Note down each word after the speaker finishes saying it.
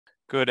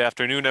Good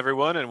afternoon,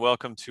 everyone, and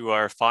welcome to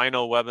our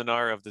final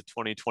webinar of the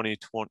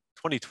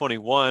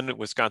 2021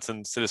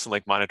 Wisconsin Citizen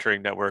Lake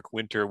Monitoring Network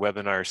Winter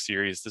Webinar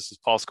Series. This is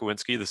Paul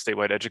Skowinski, the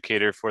statewide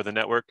educator for the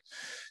network.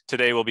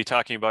 Today, we'll be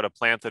talking about a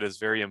plant that is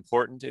very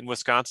important in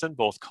Wisconsin,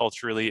 both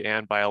culturally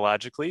and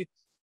biologically.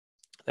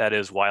 That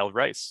is wild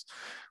rice.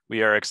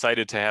 We are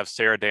excited to have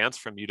Sarah Dance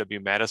from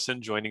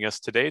UW-Madison joining us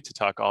today to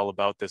talk all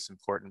about this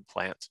important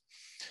plant.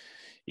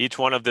 Each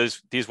one of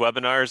these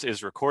webinars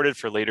is recorded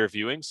for later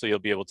viewing, so you'll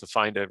be able to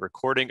find a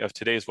recording of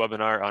today's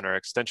webinar on our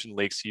Extension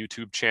Lakes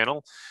YouTube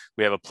channel.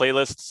 We have a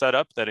playlist set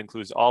up that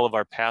includes all of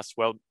our past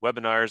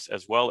webinars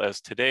as well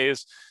as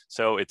today's,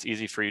 so it's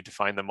easy for you to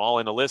find them all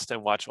in a list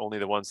and watch only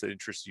the ones that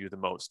interest you the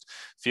most.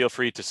 Feel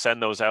free to send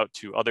those out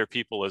to other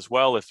people as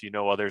well if you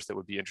know others that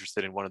would be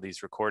interested in one of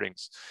these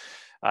recordings.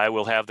 I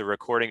will have the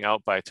recording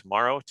out by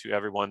tomorrow to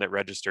everyone that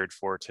registered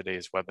for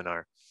today's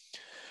webinar.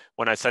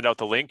 When I send out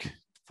the link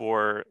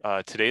for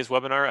today's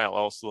webinar, I'll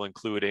also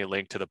include a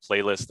link to the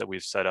playlist that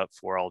we've set up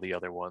for all the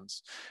other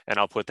ones, and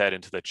I'll put that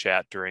into the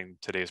chat during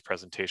today's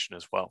presentation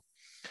as well.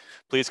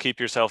 Please keep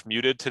yourself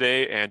muted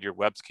today and your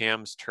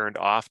webcams turned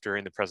off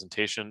during the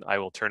presentation. I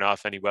will turn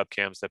off any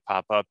webcams that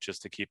pop up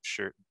just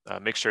to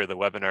make sure the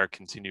webinar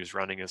continues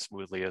running as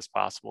smoothly as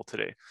possible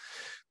today.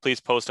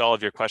 Please post all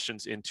of your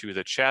questions into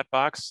the chat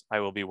box. I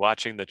will be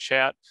watching the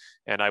chat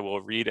and I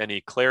will read any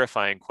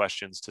clarifying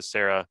questions to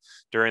Sarah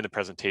during the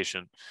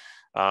presentation.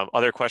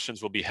 Other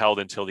questions will be held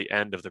until the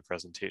end of the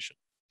presentation.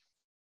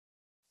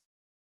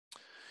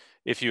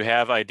 If you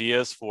have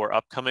ideas for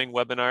upcoming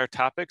webinar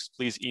topics,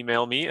 please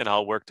email me and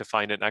I'll work to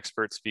find an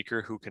expert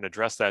speaker who can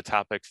address that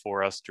topic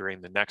for us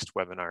during the next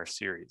webinar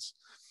series.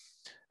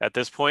 At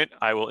this point,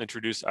 I will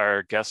introduce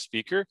our guest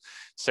speaker.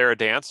 Sarah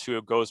Dance,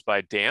 who goes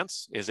by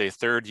Dance, is a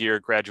third-year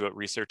graduate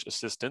research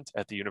assistant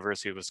at the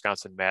University of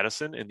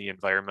Wisconsin-Madison in the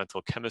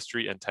Environmental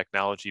Chemistry and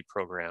Technology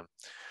program.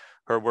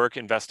 Her work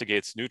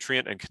investigates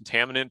nutrient and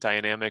contaminant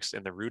dynamics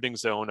in the rooting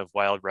zone of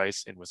wild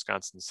rice in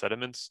Wisconsin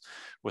sediments,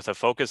 with a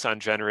focus on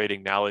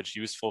generating knowledge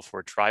useful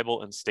for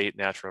tribal and state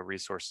natural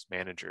resource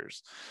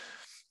managers.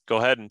 Go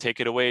ahead and take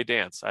it away,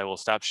 Dance. I will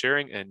stop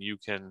sharing and you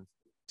can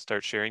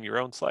start sharing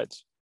your own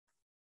slides.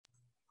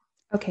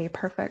 Okay,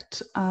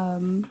 perfect.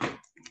 Here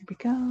we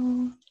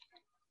go.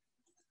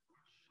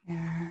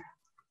 Share.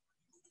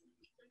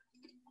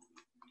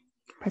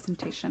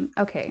 Presentation.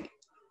 Okay.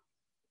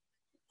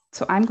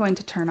 So I'm going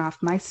to turn off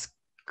my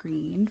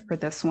screen for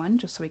this one,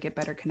 just so we get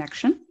better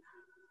connection.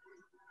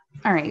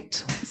 All right,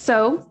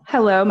 so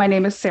hello, my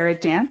name is Sarah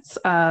Dance.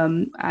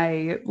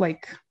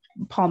 Like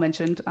Paul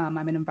mentioned, I'm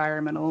an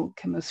environmental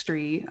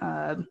chemistry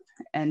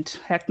and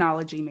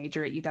technology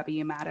major at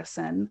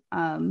UW-Madison.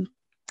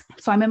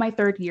 So I'm in my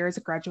third year as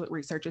a graduate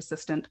research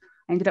assistant.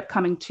 I ended up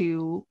coming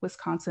to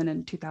Wisconsin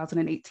in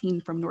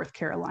 2018 from North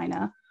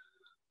Carolina.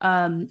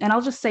 And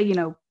I'll just say,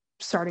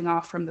 starting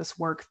off from this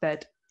work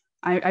that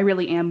I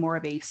really am more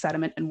of a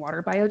sediment and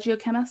water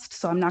biogeochemist,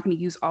 so I'm not going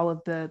to use all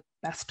of the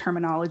best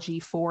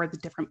terminology for the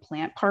different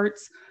plant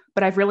parts,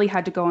 but I've really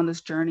had to go on this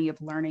journey of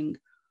learning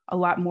a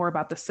lot more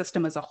about the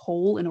system as a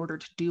whole in order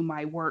to do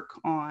my work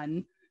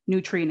on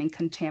nutrient and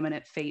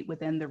contaminant fate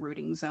within the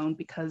rooting zone,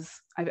 because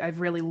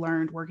I've really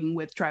learned working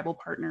with tribal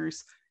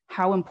partners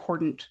how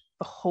important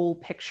the whole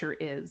picture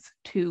is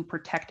to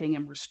protecting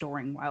and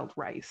restoring wild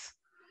rice.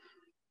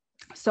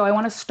 So I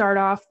want to start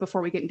off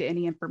before we get into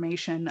any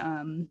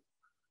information.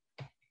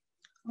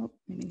 Oh,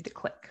 I need to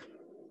click.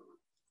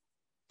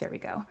 There we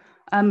go.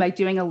 By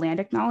doing a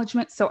land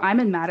acknowledgement. So I'm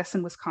in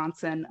Madison,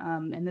 Wisconsin,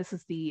 and this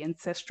is the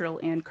ancestral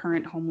and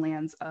current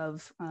homelands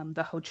of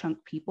the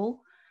Ho-Chunk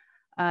people.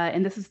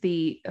 And this is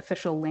the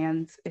official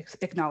lands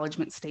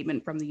acknowledgement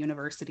statement from the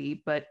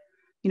university. But,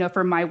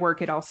 for my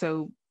work, it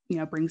also,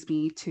 brings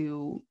me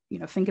to,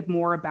 think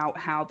more about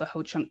how the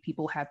Ho-Chunk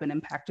people have been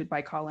impacted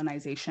by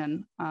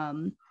colonization,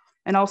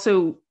 and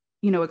also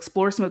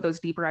explore some of those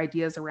deeper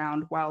ideas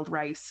around wild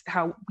rice,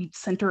 how we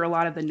center a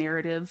lot of the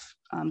narrative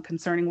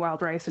concerning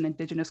wild rice and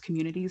indigenous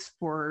communities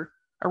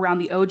around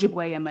the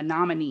Ojibwe and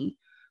Menominee.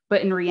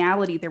 But in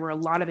reality, there were a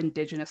lot of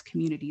indigenous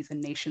communities and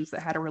nations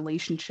that had a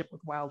relationship with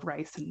wild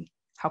rice and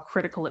how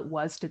critical it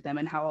was to them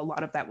and how a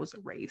lot of that was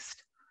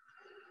erased.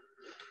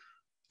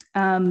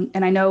 And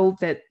I know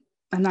that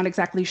I'm not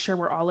exactly sure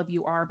where all of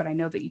you are, but I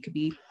know that you could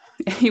be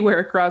anywhere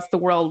across the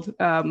world.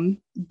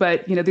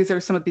 But these are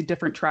some of the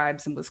different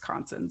tribes in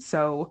Wisconsin.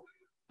 So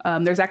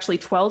there's actually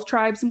 12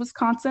 tribes in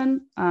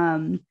Wisconsin,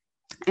 and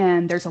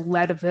there's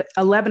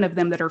 11 of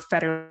them that are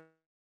federal,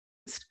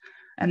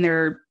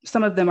 and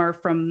some of them are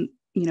from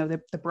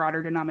the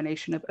broader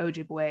denomination of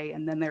Ojibwe,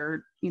 and then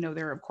there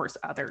are of course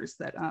others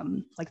that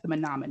like the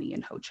Menominee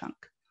and Ho-Chunk.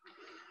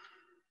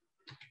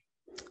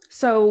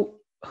 So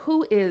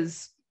who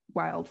is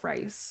wild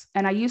rice?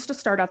 And I used to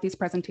start out these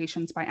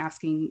presentations by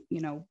asking,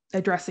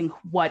 addressing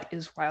what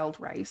is wild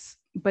rice,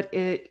 but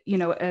a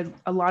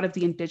lot of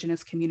the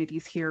indigenous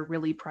communities here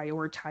really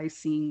prioritize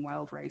seeing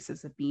wild rice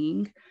as a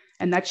being.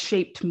 And that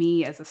shaped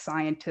me as a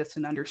scientist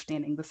in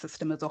understanding the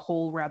system as a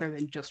whole rather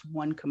than just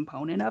one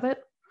component of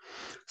it.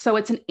 So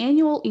it's an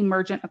annual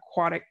emergent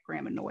aquatic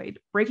graminoid.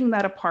 Breaking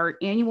that apart,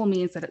 annual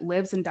means that it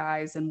lives and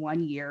dies in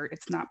 1 year.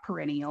 It's not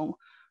perennial.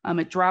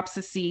 It drops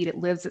the seed, it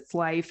lives its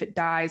life, it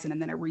dies,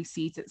 and then it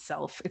reseeds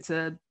itself. It's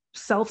a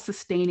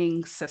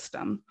self-sustaining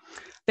system.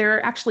 There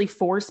are actually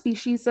 4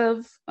 species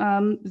of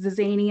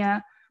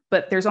Zizania,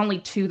 but there's only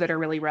 2 that are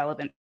really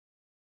relevant.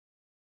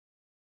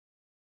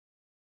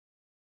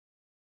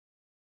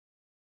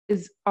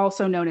 Is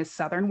also known as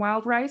southern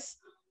wild rice,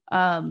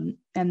 and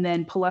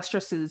then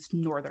palustris is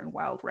northern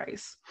wild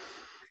rice.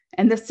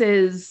 And this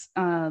is,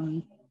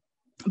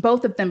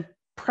 both of them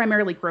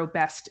primarily grow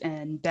best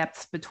in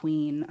depths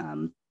between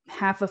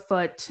 1/2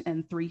 foot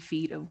and 3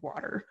 feet of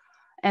water.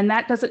 And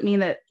that doesn't mean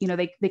that, you know,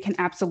 they can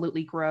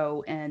absolutely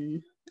grow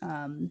in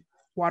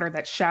water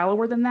that's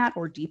shallower than that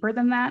or deeper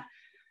than that.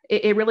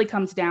 It really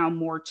comes down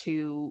more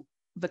to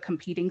the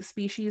competing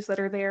species that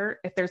are there.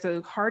 If there's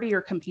a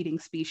hardier competing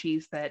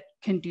species that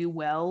can do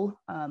well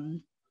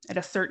at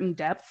a certain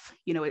depth,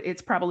 you know,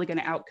 it's probably going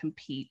to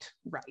outcompete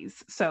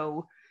rice.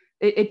 So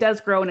it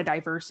does grow in a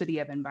diversity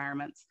of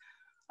environments.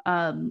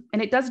 And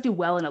it does do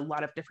well in a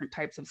lot of different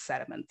types of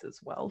sediments as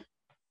well.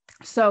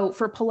 So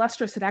for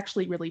palustris, it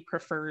actually really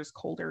prefers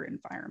colder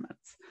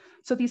environments.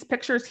 So these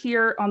pictures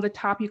here on the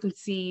top, you can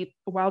see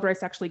wild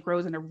rice actually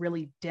grows in a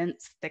really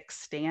dense, thick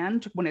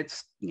stand when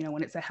it's, you know,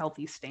 when it's a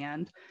healthy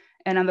stand.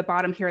 And on the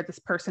bottom here, this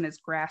person is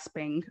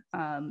grasping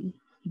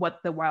what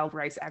the wild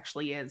rice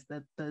actually is,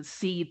 the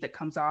seed that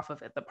comes off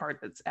of it, the part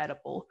that's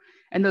edible.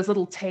 And those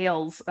little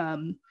tails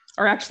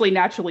are actually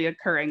naturally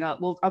occurring.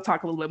 I'll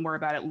talk a little bit more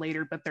about it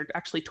later, but they're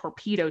actually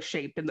torpedo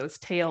shaped, and those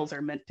tails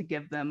are meant to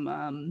give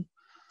them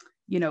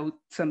you know,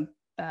 some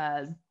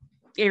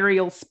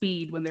aerial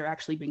speed when they're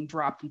actually being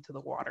dropped into the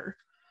water.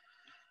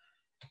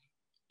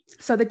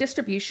 So the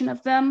distribution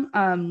of them,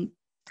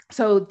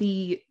 so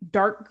the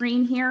dark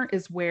green here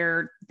is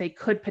where they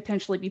could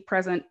potentially be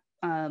present.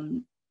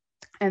 And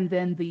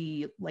then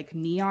the like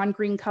neon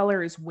green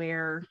color is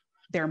where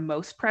they're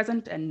most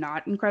present and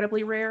not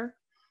incredibly rare.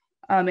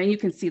 And you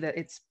can see that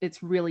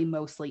it's really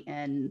mostly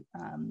in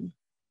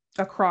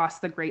across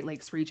the Great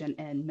Lakes region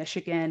in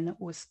Michigan,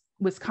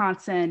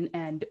 Wisconsin,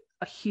 and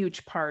a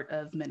huge part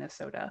of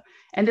Minnesota.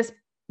 And this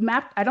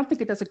map, I don't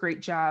think it does a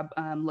great job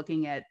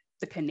looking at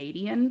the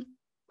Canadian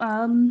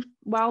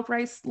wild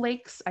rice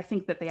lakes. I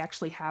think that they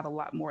actually have a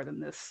lot more than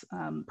this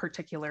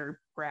particular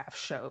graph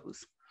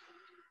shows.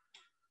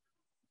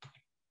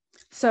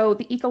 So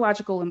the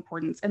ecological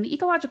importance, and the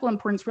ecological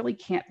importance really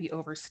can't be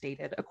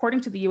overstated.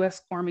 According to the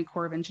US Army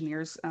Corps of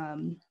Engineers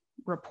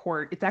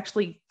report, it's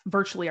actually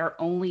virtually our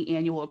only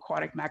annual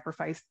aquatic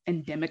macrophyte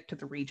endemic to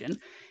the region.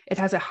 It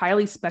has a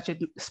highly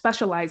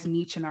specialized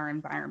niche in our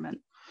environment.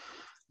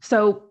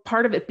 So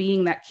part of it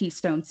being that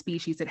keystone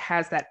species, it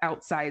has that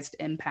outsized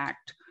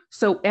impact.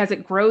 So as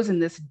it grows in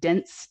this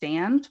dense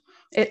stand,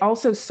 it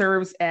also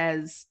serves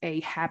as a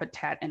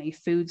habitat and a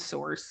food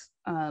source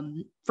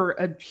for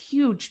a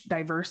huge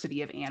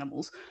diversity of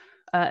animals,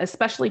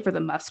 especially for the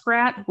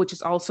muskrat, which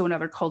is also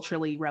another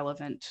culturally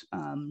relevant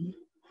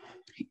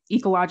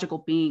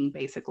ecological being,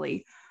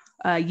 basically,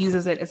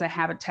 uses it as a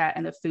habitat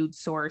and a food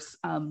source.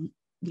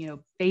 You know,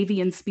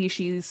 avian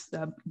species,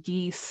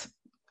 geese,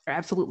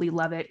 absolutely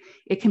love it.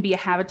 It can be a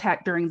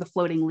habitat during the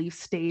floating leaf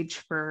stage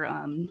for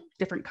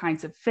different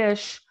kinds of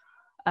fish.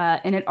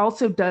 And it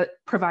also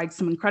provides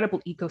some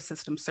incredible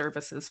ecosystem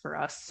services for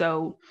us.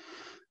 So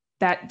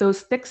that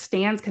those thick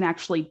stands can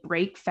actually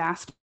break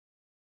fast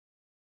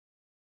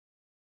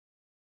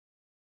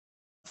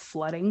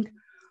flooding,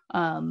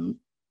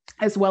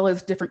 as well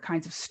as different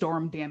kinds of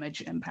storm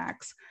damage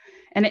impacts.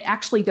 And it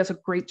actually does a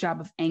great job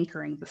of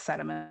anchoring the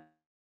sediment.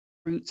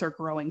 Roots are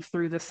growing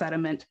through the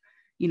sediment.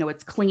 You know,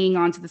 it's clinging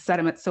onto the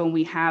sediment. So when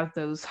we have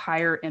those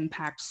higher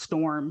impact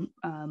storm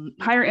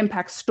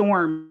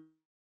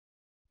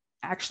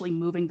actually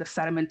moving the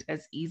sediment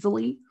as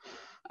easily.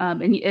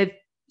 And it,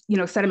 you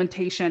know, sediment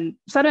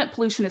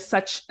pollution is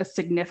such a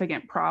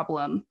significant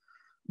problem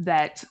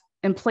that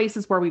in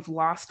places where we've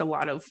lost a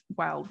lot of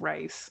wild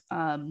rice,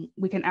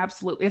 we can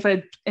absolutely, if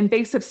an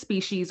invasive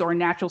species or a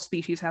natural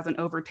species hasn't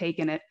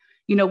overtaken it,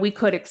 you know, we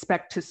could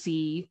expect to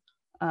see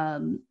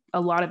a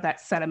lot of that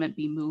sediment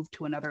be moved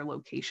to another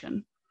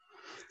location.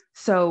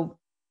 So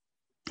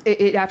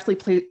it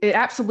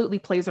absolutely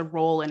plays a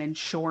role in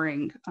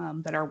ensuring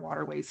that our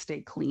waterways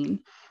stay clean.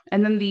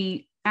 And then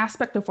the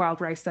aspect of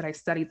wild rice that I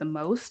study the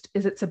most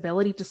is its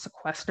ability to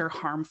sequester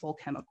harmful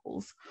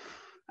chemicals.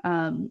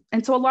 And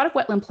so a lot of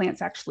wetland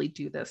plants actually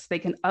do this. They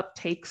can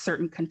uptake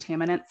certain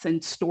contaminants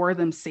and store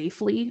them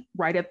safely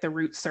right at the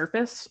root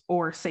surface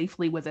or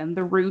safely within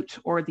the root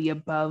or the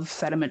above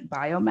sediment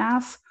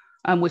biomass,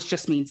 which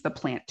just means the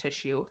plant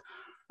tissue.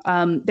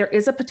 There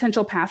is a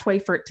potential pathway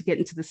for it to get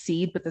into the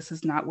seed, but this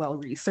is not well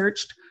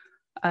researched.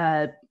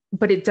 But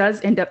it does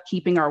end up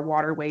keeping our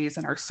waterways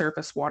and our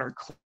surface water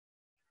clean.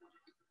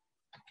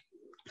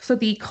 So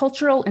the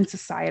cultural and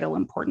societal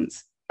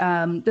importance.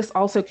 This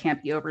also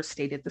can't be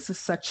overstated. This is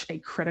such a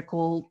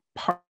critical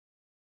part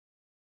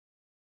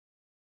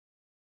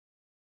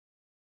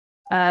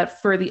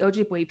for the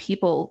Ojibwe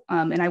people,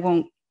 and I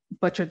won't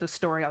butcher the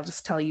story, I'll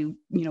just tell you,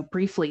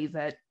 briefly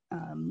that,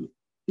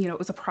 it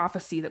was a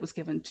prophecy that was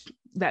given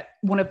that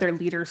one of their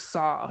leaders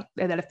saw,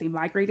 and that if they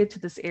migrated to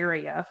this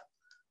area,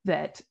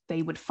 that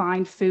they would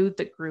find food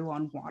that grew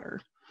on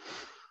water.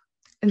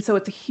 And so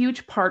it's a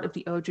huge part of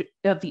the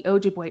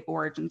Ojibwe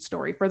origin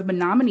story. For the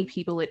Menominee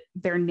people,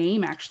 their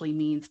name actually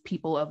means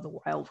people of the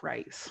wild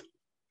rice.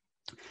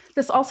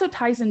 This also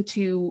ties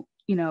into,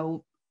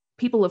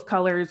 people of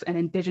colors and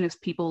indigenous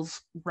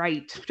people's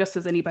right, just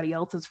as anybody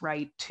else's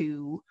right,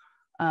 to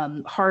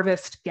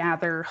harvest,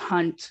 gather,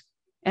 hunt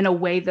in a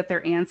way that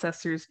their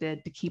ancestors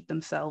did to keep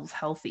themselves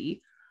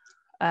healthy.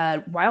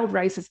 Wild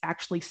rice is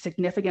actually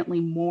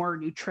significantly more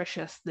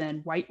nutritious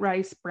than white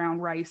rice, brown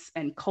rice,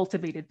 and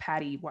cultivated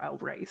paddy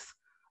wild rice,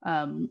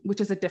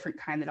 which is a different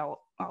kind that I'll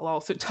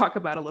also talk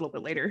about a little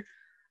bit later.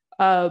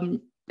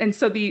 And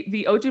so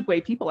the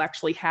Ojibwe people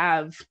actually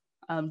have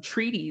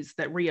treaties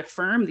that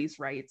reaffirm these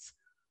rights,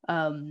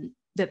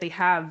 that they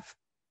have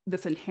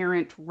this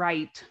inherent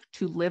right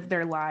to live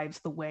their lives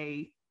the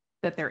way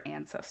that their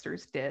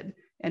ancestors did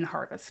in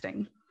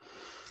harvesting.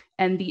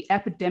 And the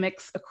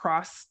epidemics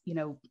across,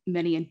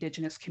 many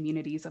indigenous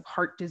communities of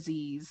heart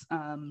disease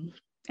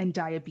and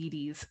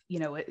diabetes,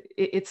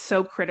 it's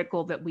so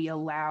critical that we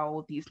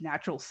allow these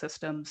natural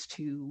systems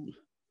to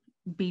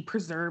be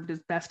preserved as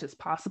best as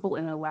possible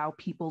and allow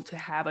people to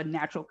have a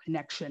natural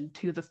connection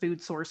to the food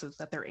sources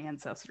that their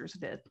ancestors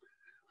did.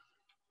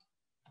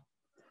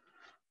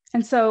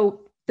 And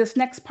so this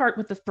next part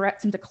with the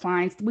threats and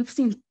declines, we've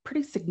seen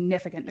pretty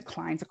significant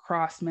declines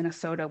across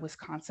Minnesota,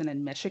 Wisconsin,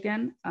 and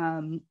Michigan.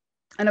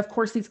 And of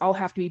course, these all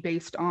have to be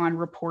based on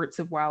reports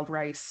of wild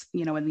rice,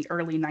 in the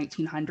early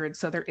 1900s.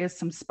 So there is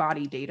some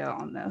spotty data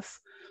on this.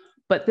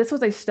 But this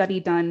was a study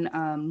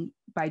done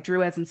by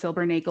Druez and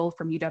Silbernagel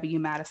from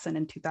UW-Madison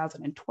in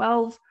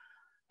 2012.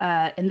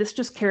 And this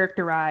just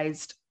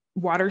characterized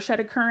watershed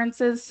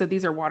occurrences. So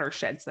these are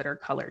watersheds that are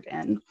colored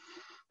in.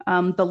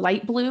 The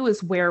light blue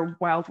is where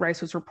wild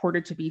rice was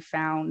reported to be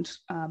found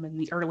in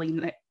the early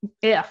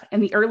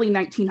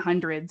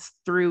 1900s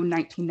through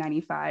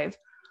 1995.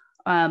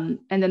 And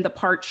then the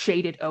part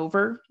shaded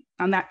over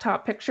on that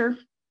top picture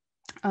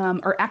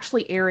are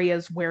actually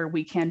areas where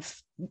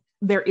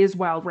there is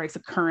wild rice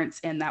occurrence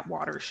in that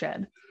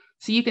watershed.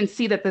 So you can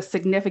see that the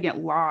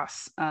significant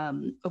loss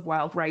of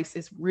wild rice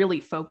is really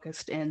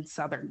focused in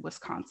southern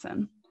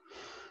Wisconsin.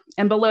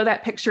 And below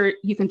that picture,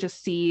 you can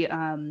just see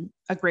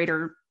a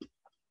greater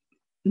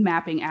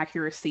mapping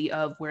accuracy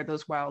of where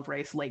those wild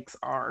rice lakes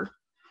are.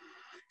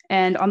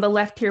 And on the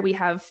left here, we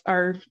have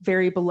our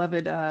very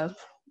beloved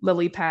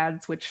lily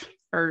pads, which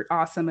are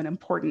awesome and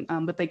important,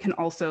 but they can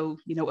also,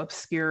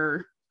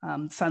 obscure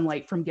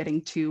sunlight from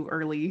getting to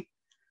early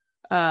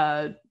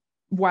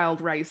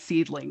wild rice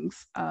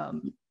seedlings.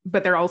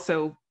 But they're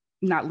also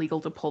not legal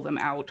to pull them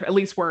out, at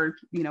least where,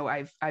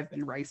 I've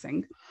been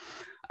ricing.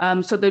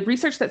 So the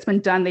research that's been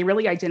done, they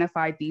really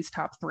identified these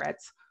top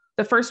threats.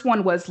 The first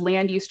one was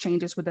land use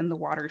changes within the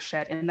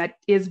watershed, and that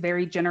is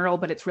very general,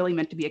 but it's really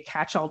meant to be a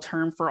catch-all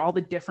term for all the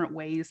different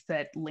ways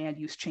that land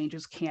use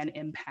changes can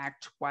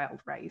impact wild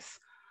rice.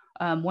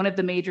 One of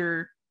the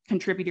major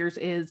contributors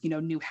is,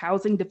 new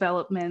housing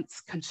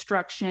developments,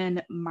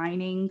 construction,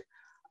 mining,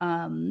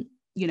 a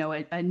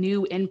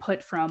new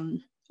input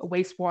from a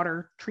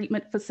wastewater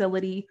treatment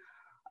facility.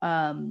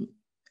 And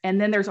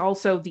then there's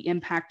also the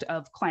impact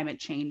of climate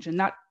change,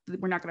 and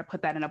we're not going to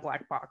put that in a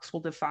black box.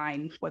 We'll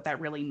define what that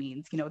really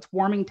means. It's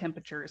warming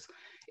temperatures,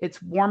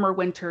 it's warmer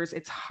winters,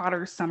 it's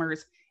hotter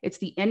summers, it's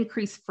the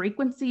increased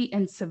frequency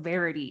and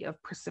severity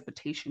of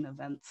precipitation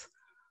events.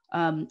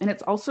 And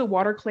it's also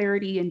water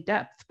clarity and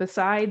depth.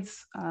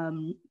 Besides,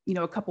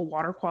 a couple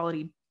water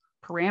quality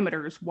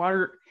parameters,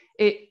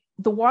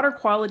 the water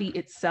quality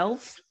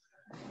itself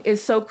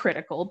is so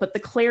critical, but the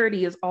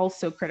clarity is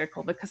also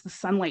critical because the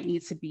sunlight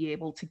needs to be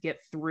able to get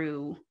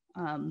through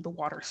the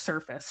water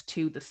surface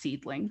to the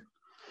seedling.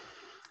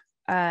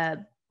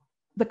 The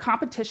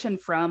competition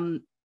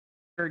from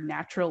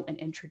natural and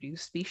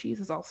introduced species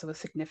is also a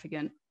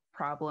significant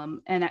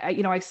problem. And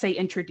I say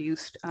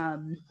introduced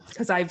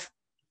because I've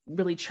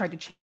really tried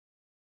to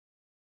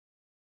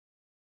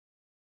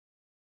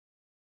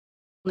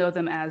know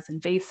them as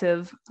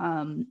invasive.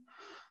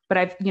 But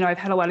I've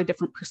had a lot of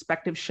different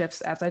perspective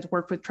shifts as I've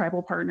worked with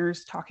tribal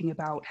partners talking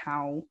about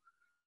how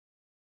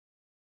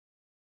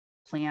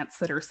plants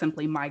that are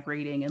simply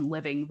migrating and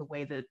living the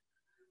way that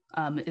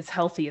is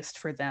healthiest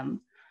for them.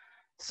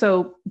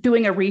 So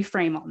doing a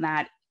reframe on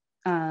that,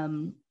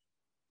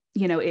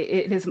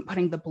 it isn't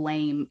putting the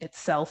blame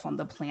itself on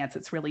the plants.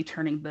 It's really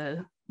turning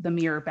the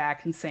mirror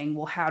back and saying,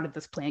 well, how did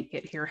this plant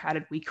get here? How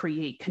did we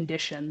create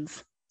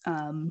conditions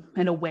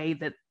in a way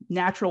that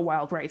natural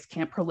wild rice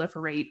can't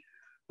proliferate,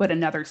 but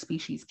another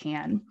species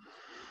can?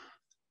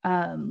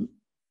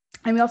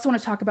 And we also want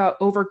to talk about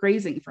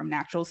overgrazing from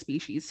natural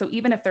species. So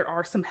even if there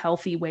are some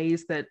healthy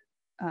ways that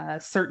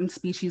certain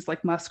species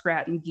like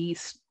muskrat and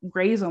geese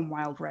graze on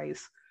wild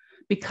rice,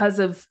 because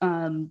of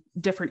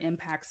different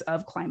impacts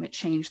of climate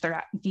change,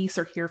 geese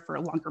are here for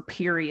a longer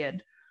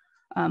period.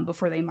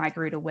 before they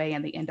migrate away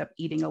and they end up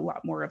eating a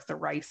lot more of the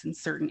rice in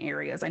certain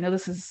areas. I know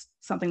this is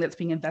something that's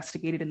being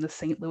investigated in the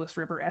St. Louis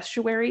River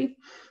estuary,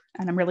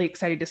 and I'm really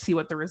excited to see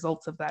what the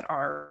results of that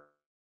are.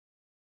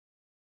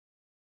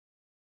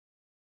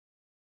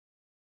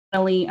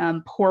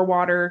 Pore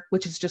water,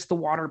 which is just the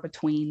water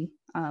between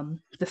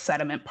the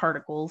sediment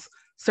particles,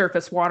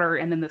 surface water,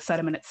 and then the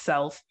sediment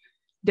itself,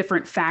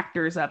 different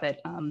factors of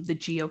it, the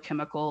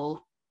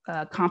geochemical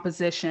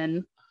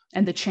composition,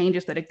 and the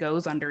changes that it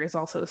goes under is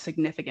also a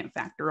significant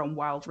factor on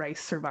wild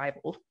rice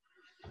survival.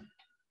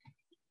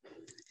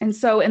 And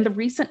so in the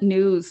recent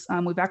news,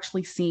 we've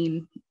actually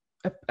seen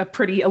a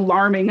pretty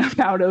alarming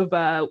amount of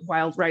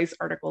wild rice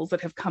articles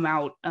that have come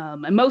out.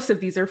 And most of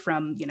these are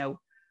from,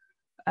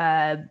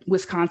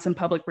 Wisconsin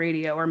Public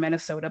Radio or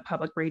Minnesota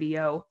Public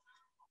Radio.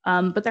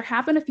 But there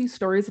have been a few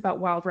stories about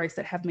wild rice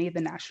that have made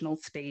the national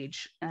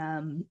stage.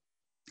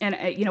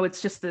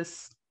 It's just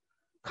this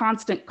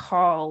constant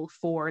call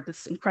for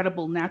this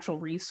incredible natural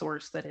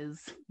resource that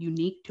is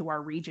unique to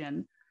our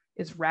region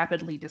is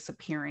rapidly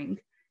disappearing,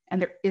 and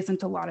there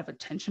isn't a lot of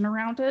attention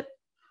around it.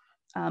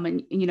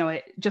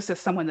 Just as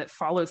someone that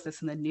follows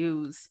this in the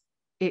news,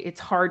 it's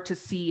hard to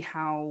see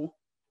how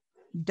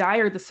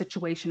dire the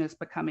situation is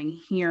becoming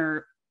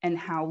here and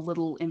how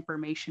little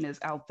information is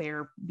out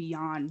there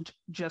beyond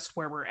just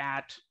where we're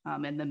at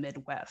in the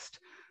Midwest.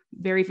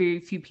 Very, very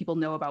few people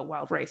know about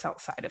wild rice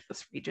outside of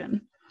this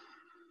region.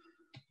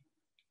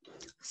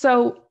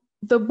 So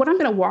what I'm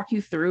going to walk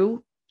you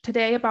through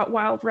today about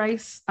wild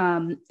rice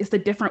is the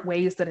different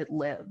ways that it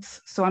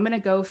lives. So I'm going to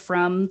go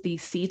from the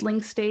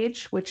seedling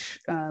stage, which,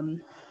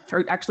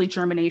 or actually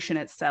germination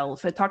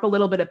itself, and talk a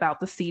little bit about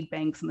the seed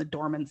banks and the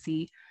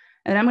dormancy.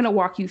 And I'm going to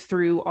walk you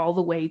through all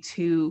the way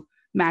to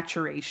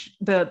maturation,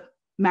 the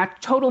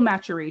total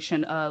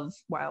maturation of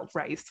wild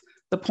rice,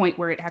 the point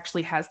where it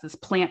actually has this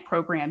plant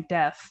program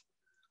death.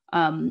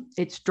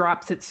 It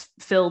drops its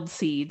filled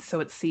seeds, so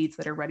it's seeds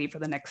that are ready for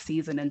the next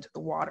season, into the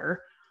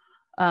water.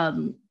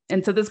 And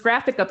so this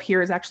graphic up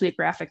here is actually a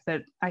graphic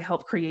that I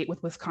helped create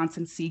with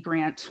Wisconsin Sea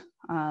Grant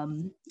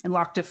and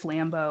Lac du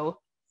Flambeau,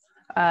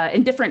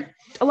 and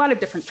a lot of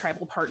different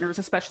tribal partners,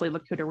 especially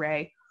Lakota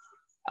Ray,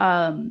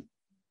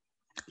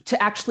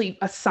 to actually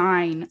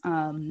assign,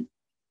 and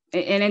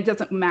it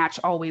doesn't match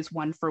always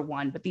one for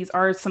one, but these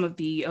are some of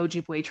the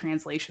Ojibwe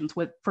translations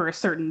for a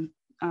certain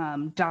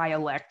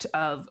dialect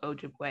of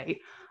Ojibwe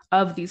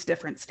of these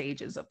different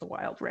stages of the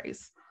wild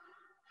rice.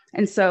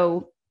 And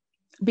so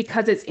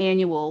because it's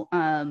annual,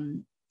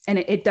 and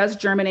it does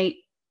germinate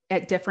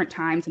at different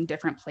times in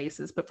different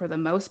places, but for the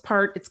most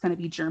part, it's going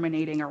to be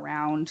germinating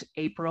around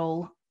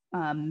April,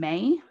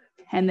 May.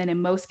 And then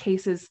in most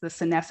cases, the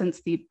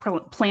senescence, the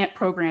plant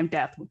program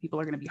death, when people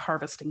are going to be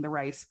harvesting the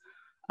rice,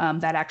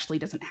 that actually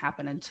doesn't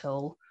happen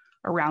until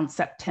around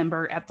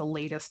September, at the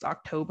latest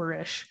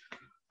October-ish.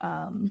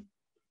 And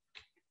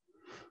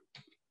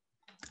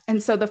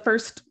so the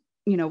first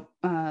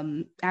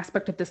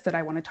aspect of this that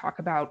I want to talk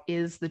about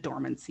is the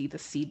dormancy, the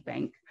seed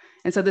bank.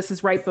 And so this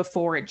is right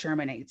before it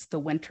germinates, the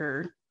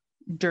winter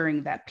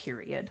during that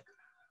period.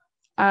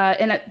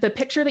 And the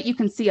picture that you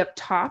can see up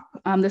top,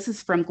 this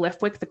is from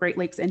Gliffwick, the Great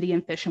Lakes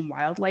Indian Fish and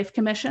Wildlife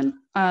Commission.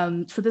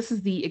 So this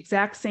is the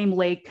exact same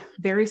lake,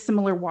 very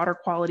similar water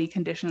quality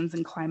conditions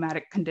and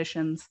climatic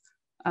conditions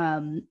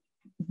 1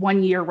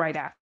 year right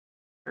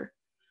after.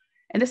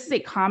 And this is a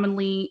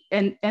commonly,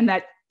 and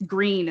that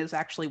green is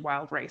actually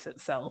wild rice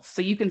itself.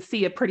 So you can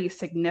see a pretty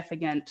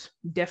significant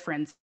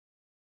difference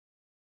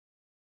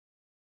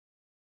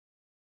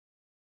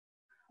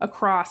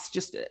across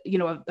just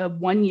a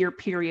 1 year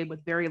period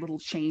with very little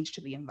change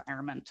to the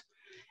environment.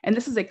 And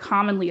this is a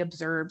commonly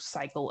observed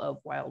cycle of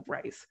wild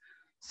rice.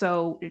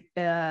 So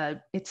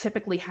it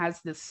typically has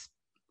this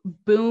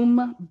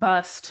boom,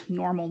 bust,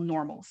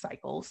 normal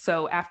cycle.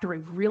 So after a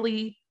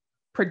really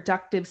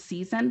productive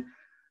season,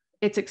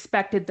 it's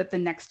expected that the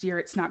next year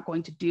it's not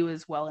going to do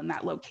as well in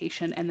that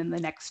location. And then the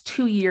next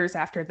 2 years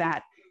after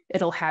that,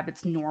 it'll have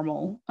its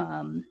normal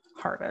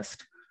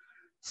harvest.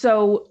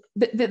 So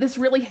this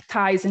really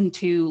ties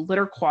into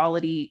litter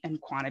quality and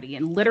quantity.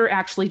 And litter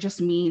actually just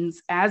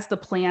means as the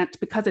plant,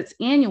 because it's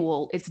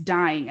annual, it's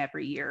dying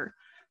every year.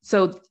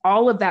 So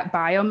all of that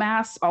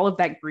biomass, all of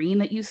that green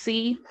that you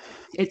see,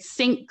 it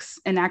sinks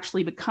and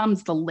actually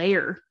becomes the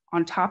layer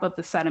on top of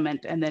the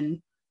sediment. And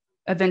then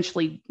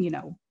eventually,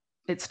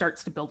 it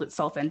starts to build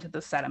itself into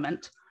the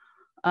sediment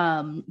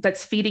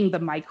that's feeding the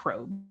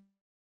microbe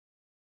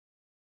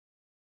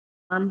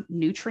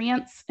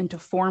nutrients into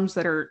forms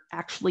that are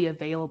actually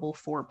available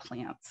for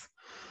plants.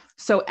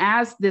 So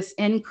as this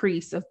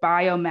increase of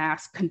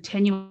biomass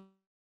continues,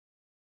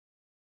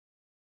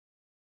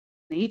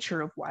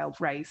 nature of wild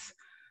rice,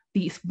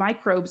 these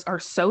microbes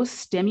are so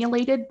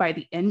stimulated by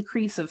the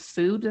increase of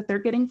food that they're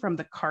getting from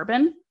the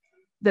carbon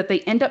that they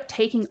end up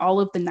taking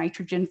all of the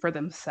nitrogen for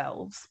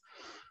themselves.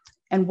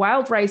 And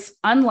wild rice,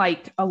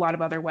 unlike a lot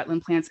of other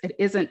wetland plants, it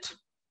isn't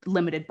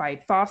limited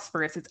by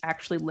phosphorus, it's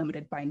actually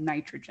limited by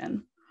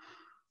nitrogen.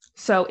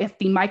 So if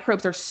the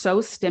microbes are so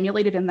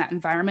stimulated in that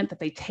environment that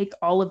they take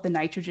all of the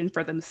nitrogen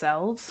for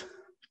themselves,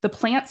 the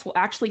plants will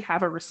actually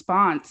have a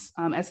response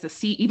as the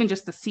seed, even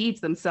just the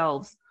seeds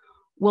themselves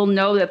will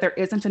know that there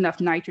isn't enough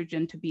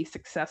nitrogen to be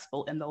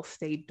successful and they'll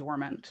stay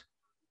dormant.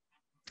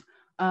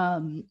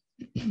 And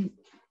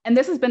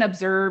this has been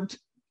observed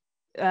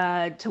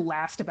to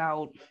last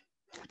about,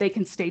 they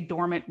can stay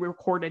dormant,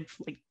 recorded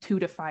like 2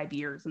 to 5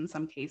 years in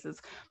some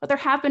cases. But there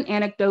have been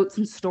anecdotes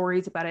and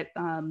stories about it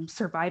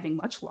surviving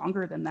much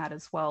longer than that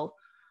as well.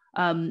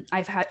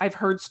 I've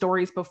heard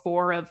stories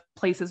before of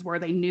places where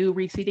they knew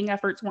reseeding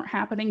efforts weren't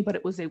happening, but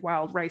it was a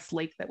wild rice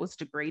lake that was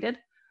degraded.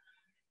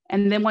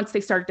 And then once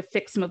they started to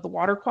fix some of the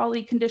water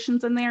quality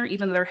conditions in there,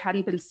 even though there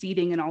hadn't been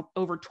seeding in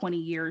over 20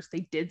 years,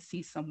 they did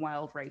see some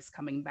wild rice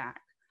coming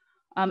back.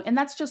 And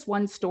that's just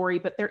one story,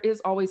 but there is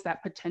always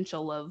that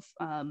potential of,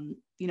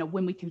 you know,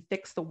 when we can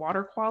fix the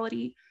water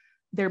quality,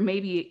 there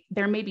may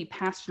be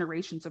past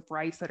generations of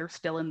rice that are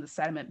still in the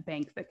sediment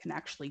bank that can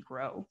actually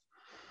grow.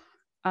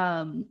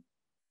 And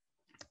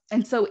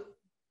so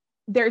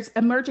there's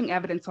emerging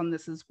evidence on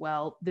this as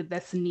well, that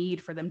this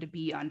need for them to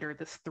be under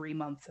this 3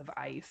 months of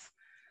ice.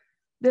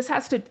 This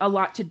has a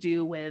lot to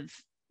do with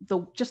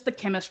just the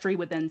chemistry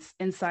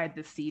inside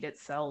the seed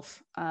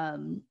itself.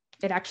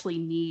 It actually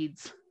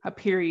needs a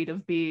period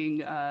of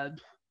being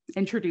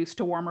introduced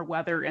to warmer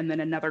weather and then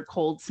another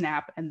cold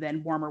snap and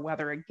then warmer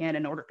weather again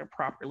in order to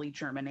properly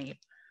germinate.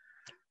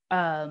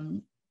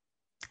 And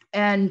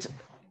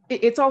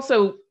it's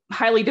also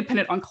highly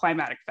dependent on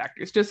climatic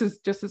factors, just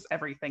as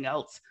everything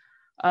else.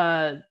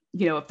 You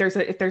know, if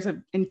there's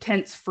an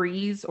intense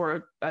freeze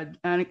or an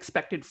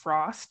unexpected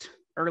frost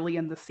early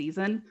in the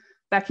season,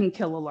 that can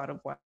kill a lot of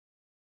wild.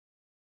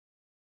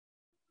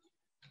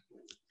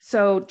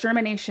 So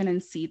germination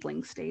and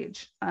seedling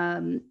stage.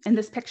 In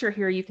this picture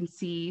here, you can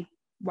see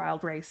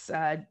wild rice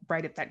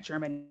right at that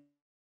germination.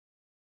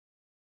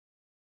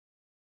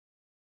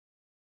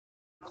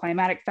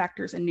 Climatic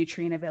factors and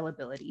nutrient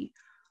availability.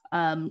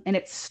 And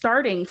it's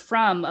starting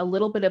from a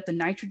little bit of the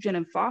nitrogen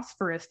and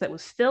phosphorus that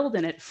was filled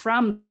in it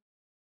from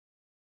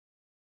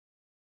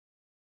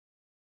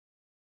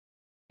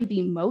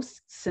the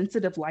most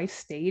sensitive life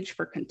stage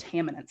for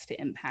contaminants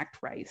to impact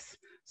rice.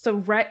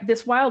 So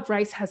this wild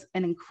rice has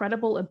an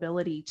incredible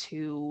ability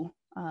to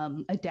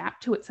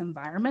adapt to its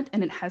environment,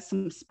 and it has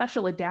some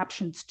special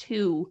adaptations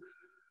to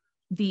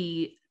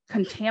the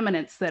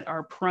contaminants that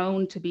are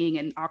prone to being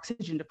in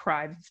oxygen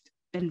deprived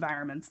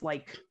environments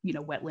like, you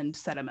know, wetland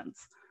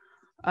sediments.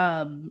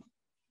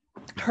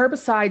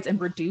 Herbicides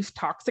and reduced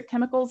toxic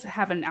chemicals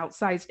have an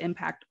outsized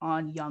impact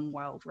on young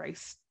wild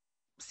rice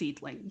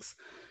seedlings.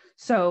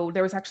 So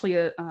there was actually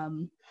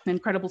an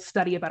incredible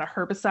study about a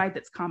herbicide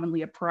that's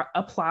commonly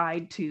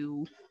applied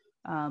to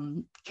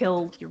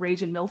kill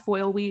Eurasian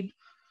milfoil weed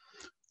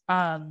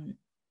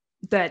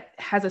that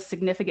has a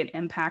significant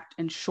impact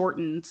and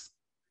shortens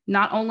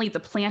not only the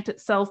plant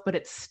itself, but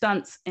it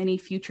stunts any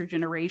future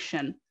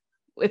generation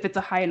if it's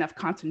a high enough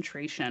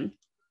concentration,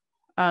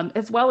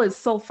 as well as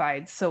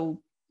sulfides.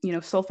 So, you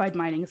know, sulfide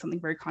mining is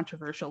something very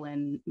controversial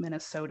in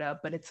Minnesota,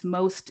 but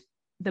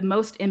the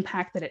most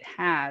impact that it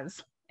has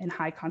in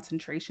high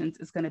concentrations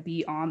is going to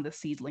be on the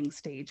seedling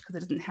stage because it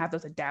doesn't have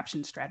those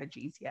adaptation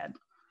strategies yet.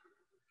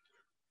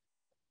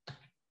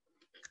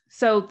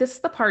 So this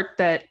is the part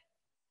that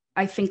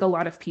I think a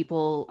lot of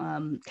people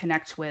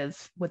connect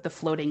with the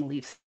floating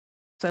leaves.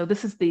 So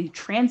this is the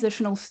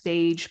transitional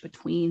stage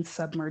between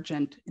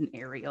submergent and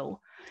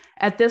aerial.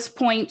 At this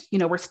point, you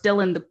know, we're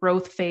still in the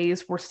growth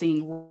phase. We're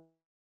seeing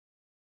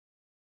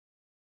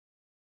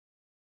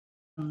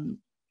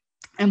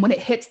and when it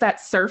hits that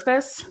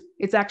surface,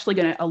 it's actually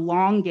going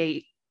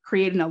to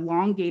create an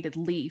elongated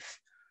leaf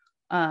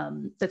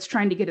that's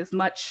trying to get as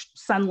much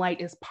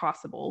sunlight as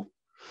possible.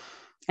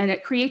 And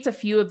it creates a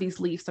few of these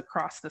leaves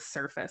across the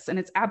surface. And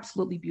it's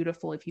absolutely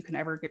beautiful if you can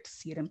ever get to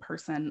see it in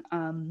person.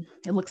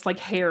 It looks like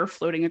hair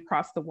floating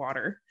across the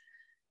water.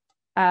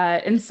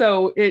 And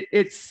so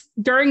it's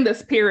during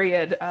this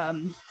period,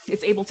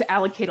 it's able to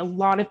allocate a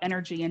lot of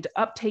energy into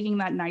uptaking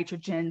that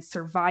nitrogen,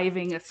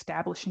 surviving,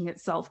 establishing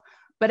itself.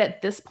 But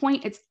at this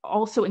point, it's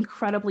also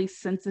incredibly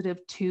sensitive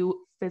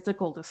to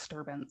physical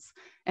disturbance.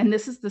 And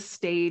this is the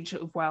stage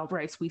of wild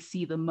rice we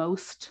see the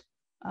most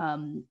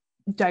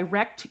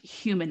direct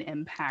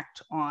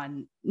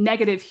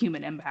negative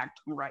human impact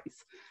on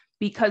rice,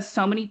 because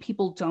so many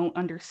people don't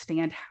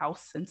understand how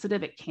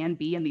sensitive it can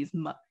be in these,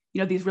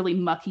 these really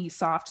mucky,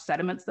 soft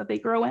sediments that they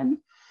grow in.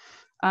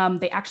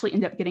 They actually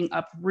end up getting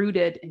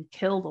uprooted and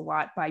killed a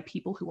lot by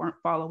people who aren't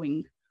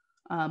following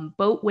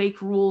boat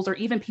wake rules, or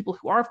even people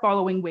who are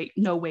following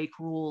no wake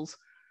rules,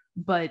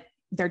 but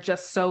they're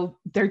just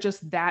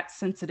that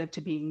sensitive to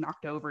being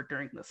knocked over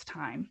during this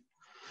time.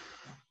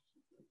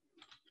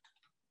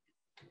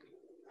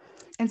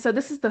 And so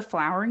this is the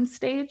flowering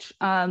stage.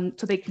 So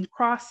they can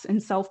cross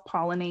and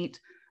self-pollinate.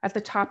 At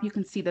the top, you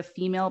can see the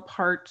female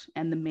part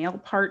and the male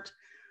part.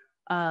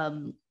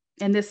 And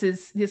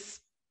it's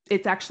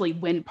actually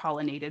wind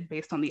pollinated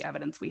based on the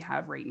evidence we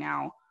have right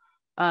now.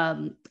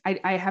 I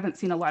haven't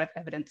seen a lot of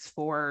evidence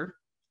for,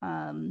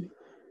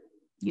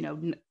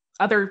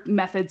 other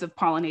methods of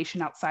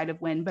pollination outside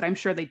of wind, but I'm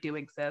sure they do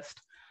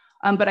exist.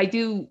 But I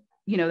do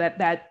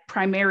that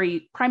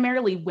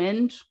primarily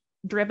wind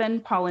driven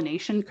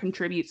pollination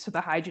contributes to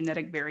the high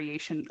genetic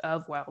variation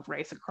of wild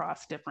rice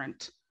across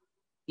different,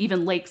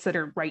 even lakes that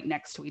are right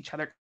next to each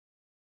other,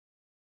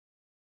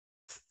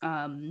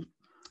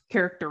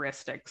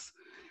 characteristics.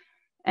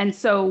 And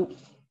so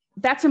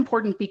that's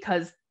important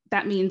because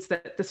that means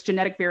that this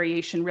genetic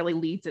variation really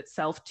leads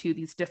itself to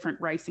these different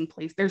ricing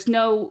places. There's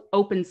no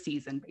open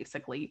season,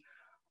 basically.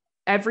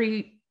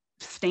 Every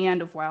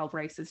stand of wild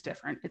rice is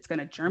different. It's going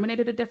to germinate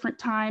at a different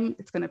time.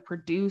 It's going to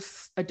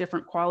produce a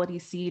different quality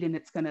seed, and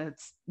it's going to,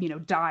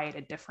 die at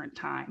a different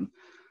time.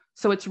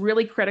 So it's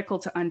really critical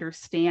to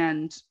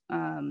understand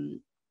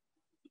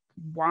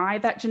why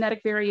that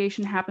genetic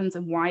variation happens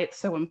and why it's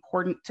so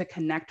important to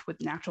connect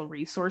with natural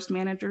resource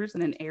managers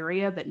in an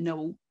area that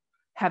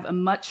have a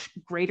much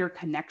greater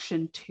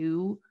connection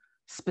to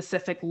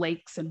specific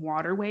lakes and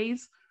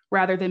waterways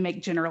rather than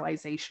make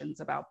generalizations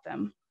about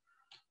them.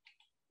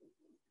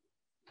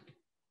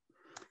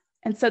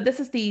 And so this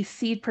is the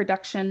seed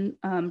production,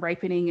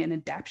 ripening, and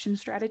adaptation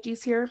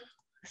strategies here.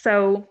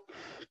 So,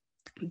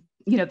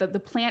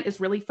 the plant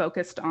is really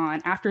focused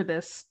on, after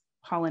this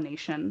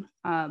pollination,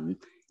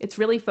 it's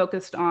really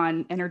focused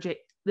on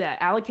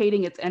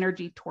allocating its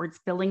energy towards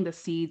filling the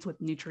seeds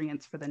with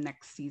nutrients for the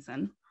next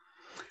season.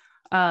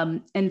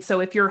 And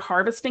so if you're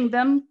harvesting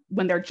them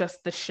when they're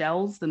just the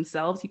shells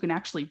themselves, you can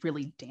actually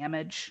really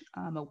damage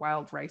a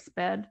wild rice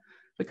bed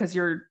because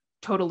you're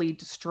totally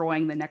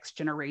destroying the next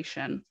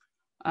generation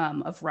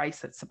of rice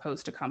that's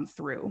supposed to come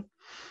through.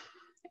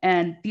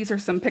 And these are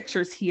some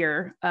pictures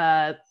here.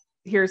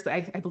 Here's,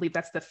 I believe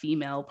that's the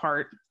female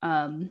part.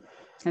 And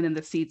then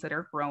the seeds that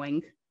are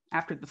growing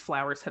after the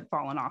flowers have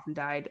fallen off and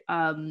died.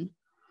 And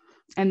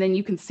then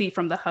you can see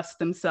from the husks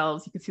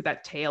themselves, you can see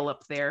that tail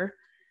up there.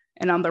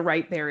 And on the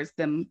right there is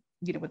them,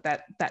 with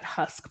that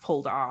husk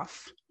pulled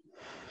off.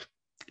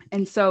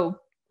 And so,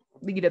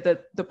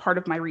 the part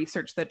of my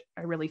research that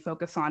I really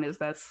focus on is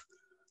this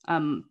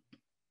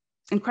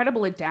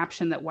incredible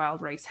adaptation that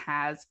wild rice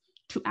has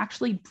to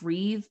actually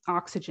breathe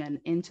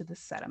oxygen into the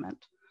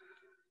sediment.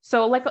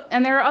 So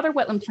and there are other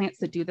wetland plants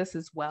that do this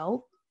as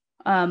well,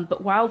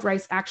 but wild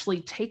rice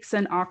actually takes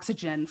in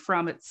oxygen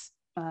from its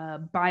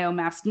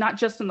biomass, not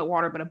just in the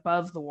water, but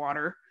above the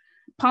water,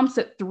 pumps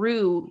it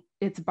through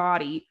its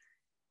body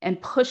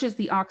and pushes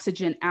the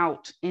oxygen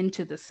out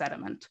into the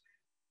sediment.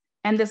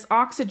 And this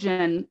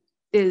oxygen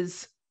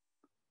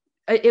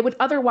it would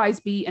otherwise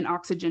be an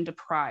oxygen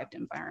deprived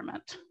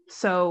environment.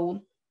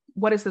 So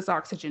what does this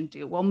oxygen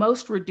do? Well,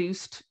 most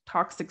reduced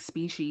toxic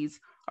species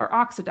are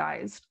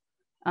oxidized.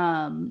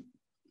 And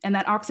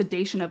that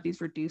oxidation of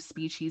these reduced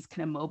species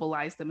can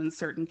immobilize them in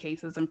certain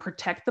cases and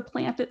protect the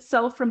plant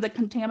itself from the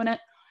contaminant,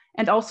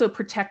 and also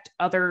protect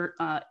other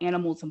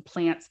animals and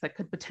plants that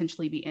could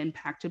potentially be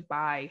impacted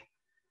by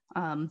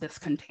this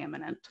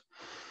contaminant.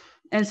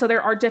 And so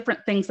there are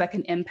different things that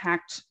can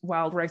impact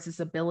wild rice's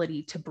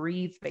ability to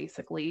breathe,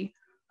 basically.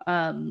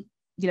 That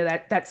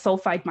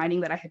sulfide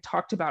mining that I had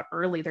talked about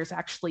early, there's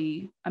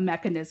actually a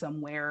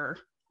mechanism where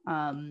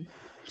iron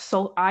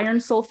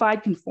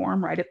sulfide can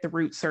form right at the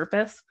root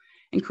surface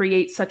and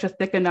create such a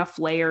thick enough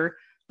layer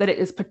that it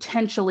is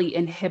potentially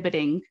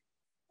inhibiting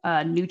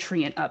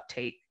nutrient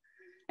uptake.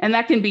 And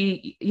that can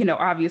be,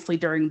 obviously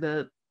during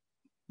the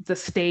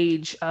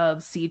stage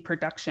of seed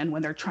production,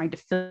 when they're trying to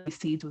fill the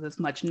seeds with as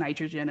much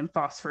nitrogen and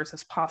phosphorus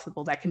as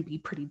possible, that can be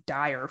pretty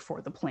dire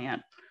for the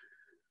plant.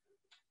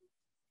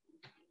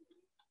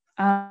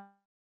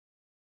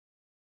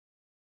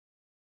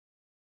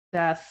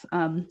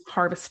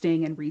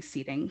 Harvesting and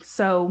reseeding.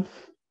 So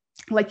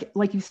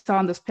like you saw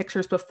in those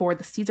pictures before,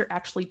 the seeds are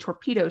actually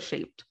torpedo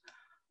shaped,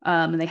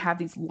 and they have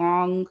these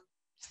long,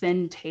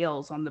 thin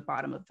tails on the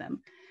bottom of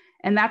them.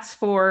 And that's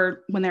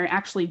for when they're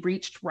actually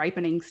reached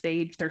ripening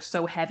stage, they're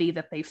so heavy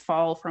that they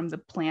fall from the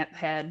plant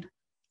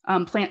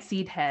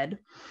seed head,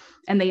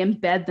 and they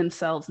embed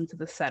themselves into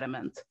the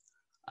sediment.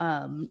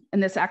 And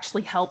this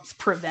actually helps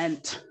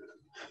prevent,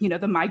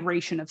 the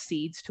migration of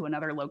seeds to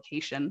another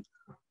location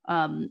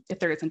if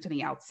there isn't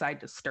any outside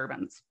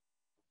disturbance.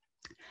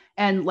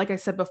 And like I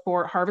said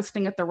before,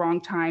 harvesting at the wrong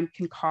time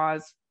can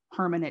cause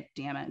permanent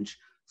damage.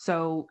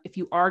 So if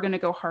you are going to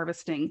go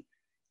harvesting,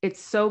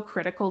 it's so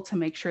critical to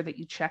make sure that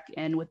you check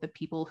in with the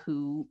people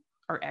who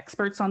are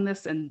experts on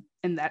this and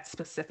in that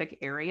specific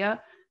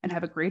area, and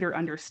have a greater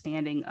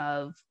understanding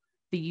of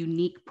the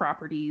unique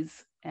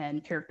properties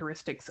and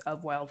characteristics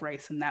of wild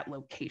rice in that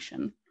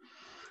location.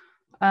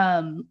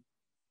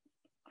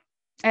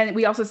 And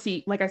we also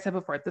see, like I said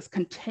before, this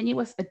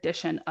continuous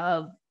addition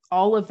of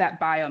all of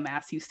that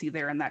biomass you see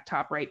there in that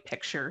top right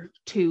picture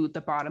to the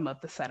bottom of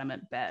the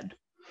sediment bed.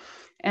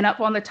 And up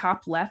on the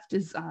top left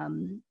is,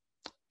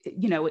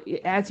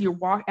 as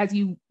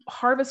you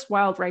harvest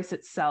wild rice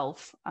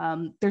itself,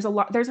 there's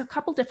a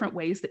couple different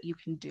ways that you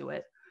can do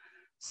it.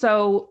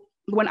 So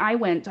when I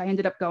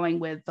ended up going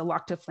with the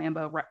Lac du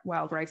Flambeau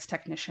wild rice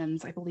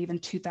technicians, I believe in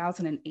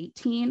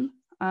 2018,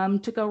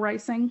 to go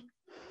ricing.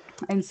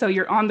 And so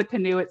you're on the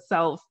canoe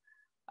itself,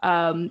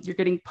 you're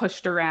getting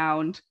pushed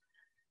around,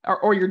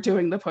 or you're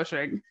doing the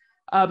pushing.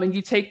 And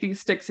you take these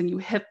sticks and you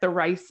hit the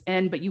rice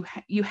in, but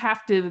you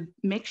have to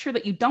make sure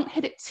that you don't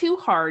hit it too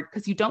hard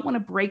because you don't want to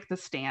break the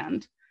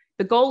stand.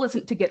 The goal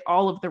isn't to get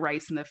all of the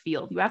rice in the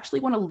field. You actually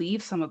want to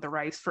leave some of the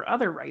rice for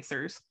other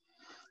ricers.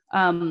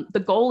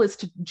 The goal is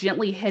to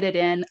gently hit it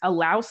in,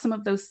 allow some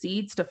of those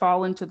seeds to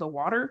fall into the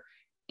water,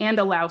 and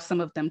allow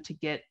some of them to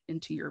get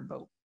into your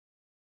boat.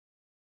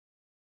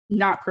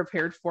 Not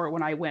prepared for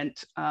when I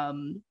went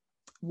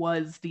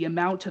was the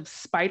amount of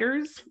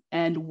spiders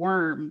and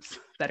worms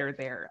that are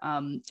there.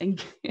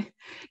 And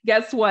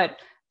guess what?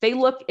 They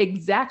look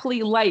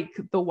exactly like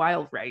the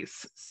wild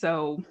rice.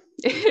 So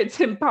it's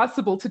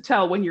impossible to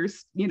tell when you're,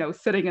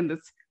 sitting in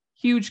this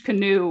huge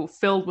canoe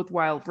filled with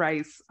wild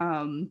rice,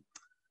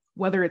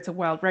 whether it's a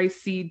wild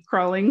rice seed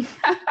crawling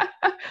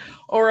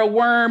or a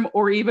worm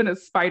or even a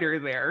spider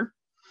there.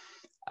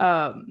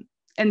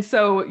 And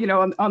so,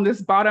 on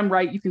this bottom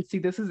right, you can see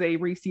this is a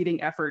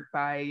reseeding effort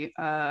by,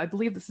 I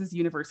believe this is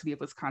University of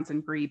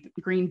Wisconsin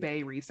Green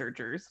Bay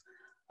researchers.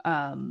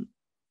 And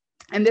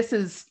this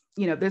is,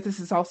 this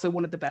is also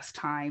one of the best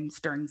times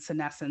during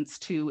senescence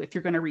to, if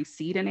you're going to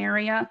reseed an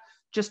area,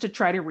 just to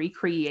try to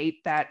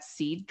recreate that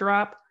seed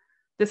drop.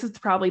 This is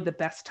probably the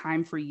best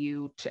time for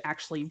you to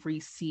actually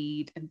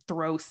reseed and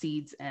throw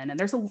seeds in. And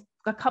there's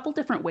a couple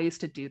different ways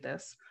to do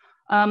this.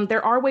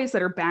 There are ways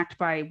that are backed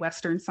by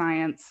Western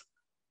science.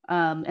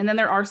 And then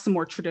there are some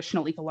more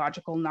traditional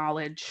ecological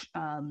knowledge,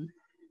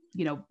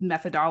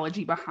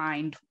 methodology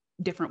behind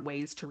different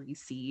ways to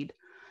reseed.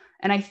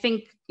 And I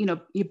think,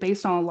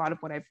 based on a lot of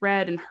what I've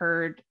read and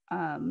heard,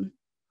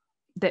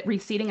 that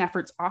reseeding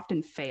efforts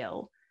often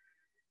fail.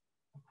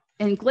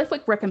 And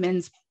Glyphwick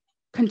recommends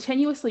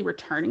continuously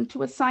returning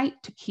to a site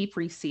to keep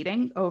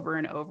reseeding over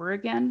and over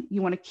again.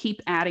 You want to keep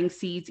adding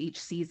seeds each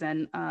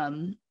season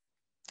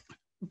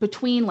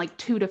between like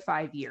 2 to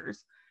 5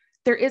 years.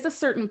 There is a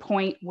certain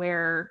point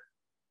where,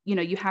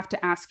 you have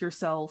to ask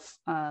yourself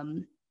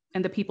and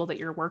the people that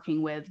you're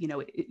working with,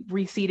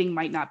 reseeding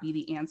might not be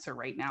the answer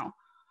right now.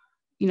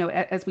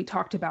 As we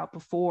talked about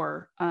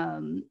before,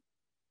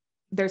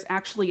 there's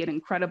actually an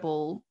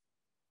incredible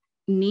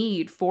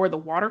need for the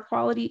water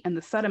quality and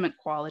the sediment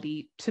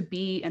quality to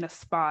be in a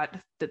spot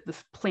that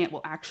this plant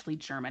will actually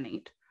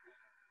germinate.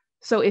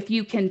 So if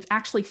you can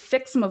actually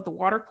fix some of the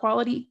water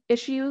quality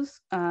issues,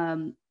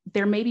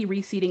 there may be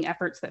reseeding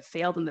efforts that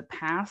failed in the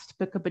past,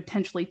 but could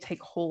potentially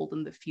take hold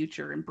in the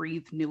future and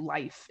breathe new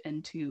life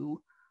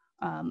into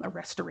a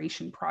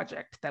restoration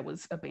project that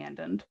was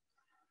abandoned.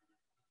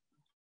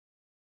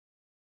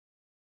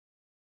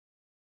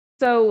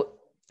 So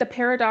the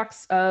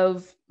paradox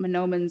of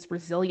monomen's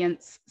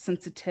resilience,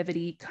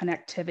 sensitivity,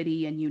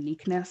 connectivity, and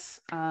uniqueness.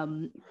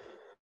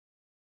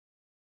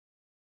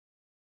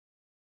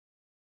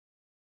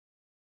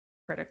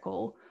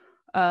 Critical.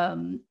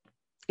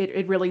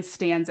 It really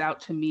stands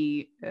out to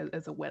me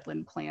as a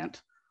wetland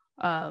plant,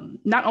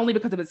 not only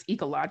because of its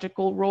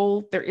ecological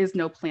role. There is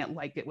no plant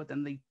like it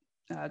within the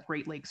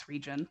Great Lakes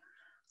region,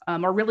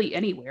 or really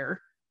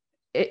anywhere.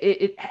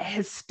 It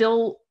has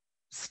still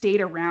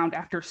stayed around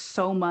after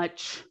so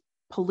much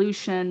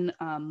pollution,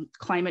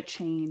 climate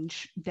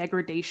change,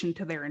 degradation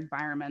to their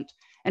environment.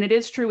 And it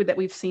is true that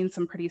we've seen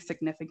some pretty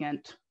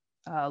significant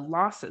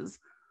losses.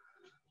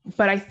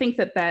 But I think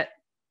that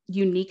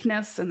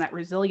uniqueness and that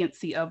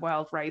resiliency of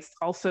wild rice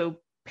also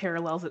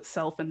parallels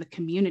itself in the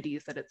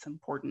communities that it's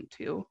important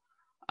to.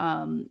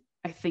 I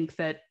think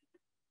that,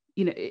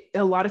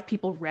 a lot of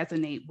people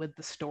resonate with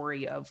the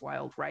story of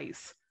wild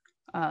rice.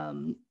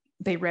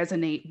 They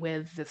resonate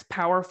with this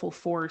powerful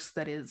force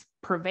that is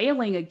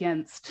prevailing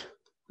against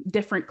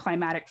different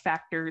climatic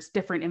factors,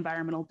 different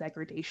environmental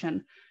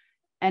degradation.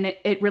 And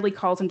it really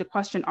calls into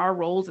question our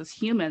roles as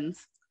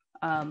humans.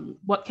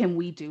 What can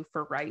we do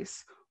for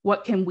rice?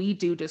 What can we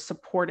do to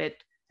support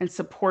it and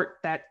support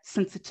that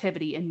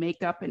sensitivity and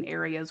make up in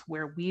areas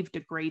where we've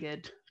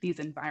degraded these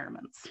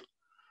environments?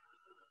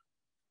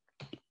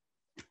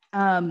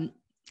 And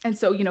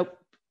so,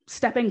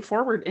 stepping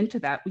forward into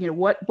that,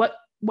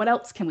 what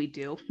else can we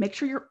do? Make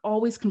sure you're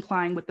always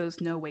complying with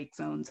those no wake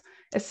zones,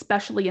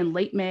 especially in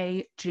late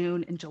May,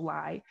 June, and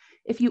July.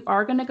 If you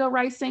are going to go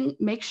ricing,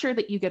 make sure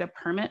that you get a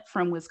permit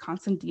from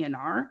Wisconsin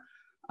DNR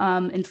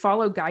and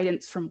follow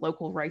guidance from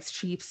local rice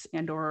chiefs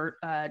and or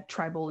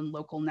tribal and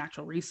local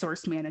natural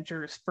resource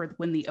managers for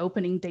when the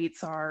opening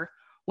dates are,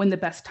 when the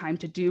best time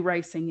to do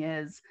ricing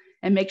is,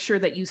 and make sure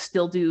that you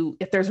still do,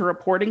 if there's a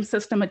reporting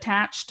system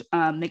attached,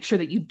 make sure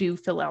that you do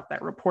fill out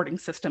that reporting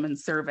system and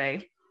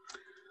survey.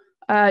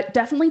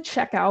 Definitely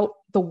check out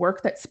the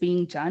work that's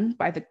being done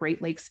by the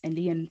Great Lakes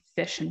Indian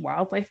Fish and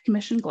Wildlife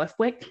Commission,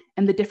 Glyphwick,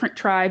 and the different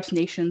tribes,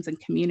 nations, and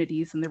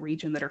communities in the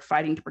region that are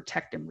fighting to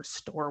protect and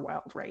restore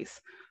wild rice.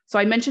 So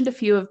I mentioned a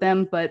few of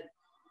them, but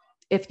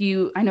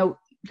I know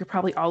you're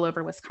probably all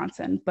over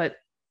Wisconsin, but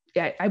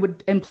I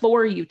would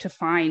implore you to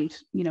find,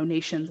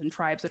 nations and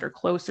tribes that are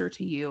closer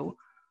to you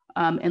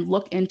and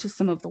look into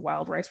some of the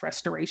wild rice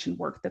restoration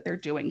work that they're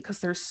doing, because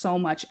there's so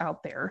much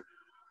out there.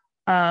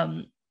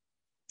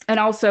 And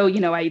also,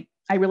 I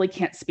I really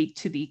can't speak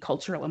to the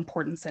cultural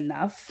importance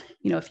enough.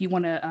 If you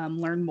want to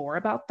learn more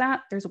about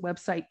that, there's a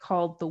website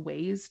called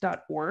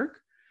theways.org,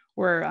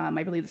 where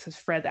I believe this is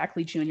Fred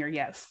Ackley Jr.,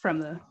 yes, from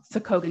the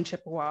Sokogan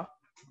Chippewa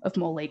of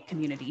Mole Lake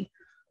community.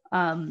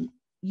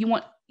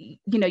 You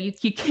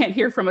can't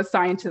hear from a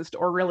scientist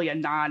or really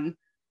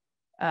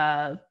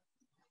a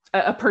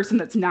person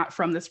that's not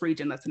from this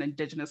region, that's an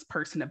indigenous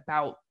person,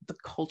 about the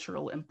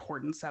cultural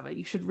importance of it.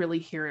 You should really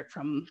hear it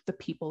from the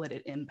people that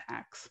it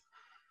impacts.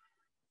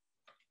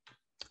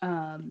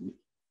 And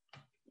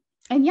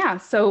yeah,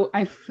 so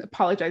I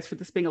apologize for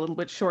this being a little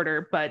bit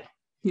shorter, but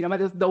a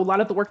lot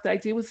of the work that I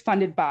do was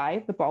funded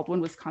by the Baldwin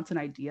Wisconsin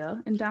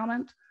Idea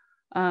Endowment.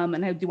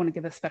 And I do want to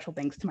give a special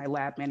thanks to my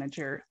lab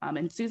manager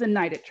and Susan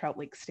Knight at Trout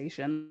Lake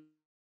Station,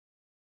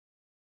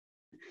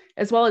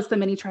 as well as the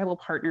many tribal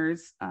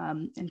partners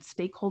and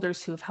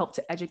stakeholders who have helped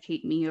to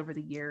educate me over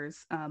the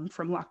years,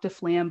 from Lac du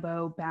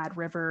Flambeau, Bad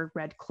River,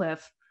 Red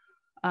Cliff,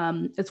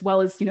 as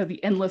well as the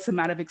endless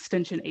amount of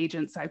extension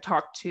agents I've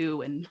talked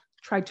to and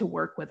tried to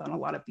work with on a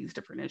lot of these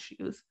different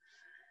issues.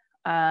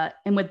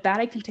 And with that,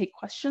 I can take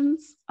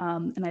questions,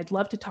 and I'd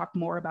love to talk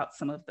more about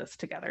some of this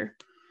together.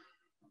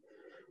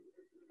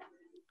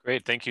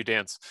 Great, thank you,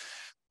 Dance.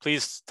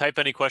 Please type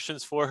any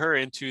questions for her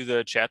into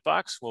the chat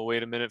box. We'll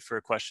wait a minute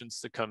for questions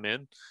to come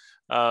in.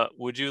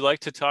 Would you like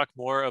to talk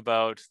more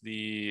about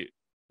the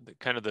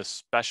kind of the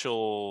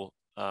special,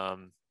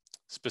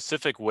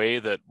 specific way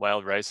that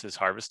wild rice is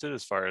harvested,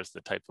 as far as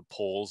the type of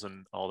poles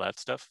and all that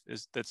stuff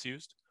that's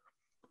used?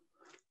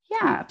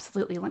 Yeah,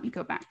 absolutely. Let me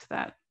go back to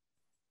that.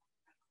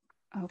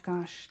 Oh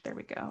gosh, there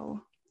we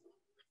go.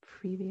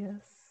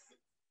 Previous.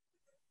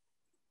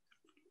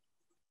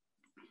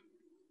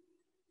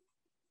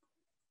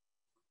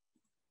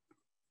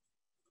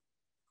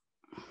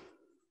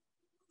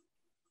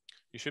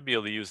 You should be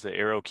able to use the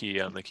arrow key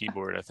on the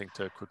keyboard, I think,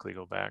 to quickly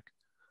go back.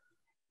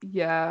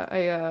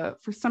 Yeah,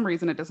 for some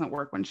reason it doesn't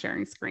work when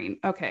sharing screen.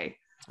 Okay.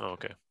 Oh,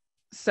 okay.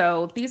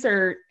 So these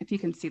are, if you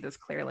can see this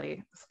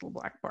clearly, this little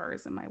black bar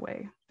is in my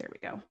way. There we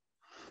go.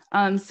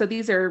 So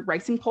these are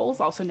ricing poles,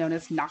 also known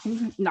as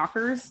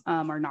knockers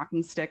or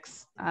knocking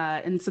sticks.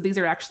 And so these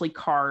are actually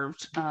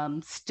carved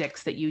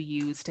sticks that you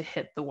use to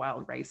hit the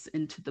wild rice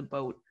into the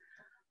boat.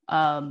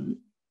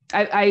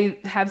 I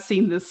have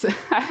seen this,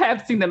 I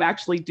have seen them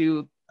actually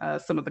do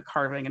some of the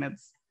carving, and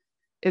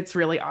it's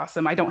really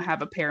awesome. I don't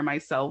have a pair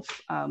myself,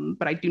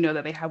 but I do know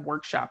that they have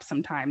workshops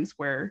sometimes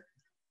where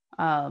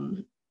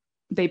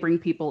they bring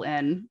people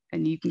in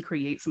and you can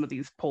create some of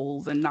these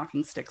poles and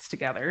knocking sticks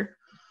together.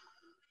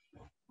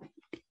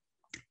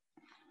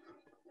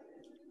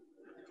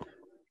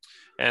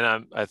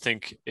 And I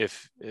think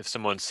if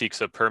someone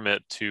seeks a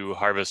permit to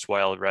harvest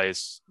wild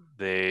rice,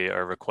 they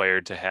are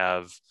required to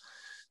have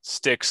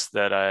sticks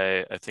that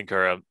I think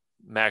are a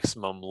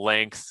maximum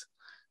length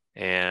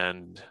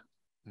and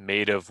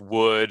made of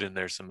wood, and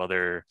there's some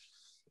other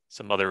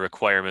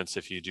requirements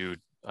if you do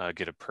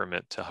get a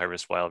permit to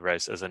harvest wild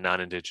rice as a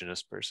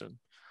non-Indigenous person.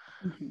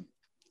 Mm-hmm.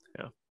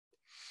 Yeah.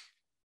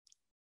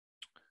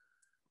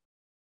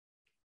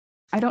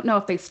 I don't know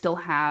if they still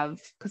have,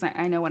 because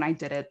I know when I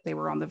did it, they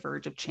were on the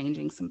verge of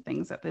changing some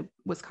things at the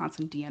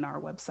Wisconsin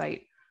DNR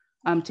website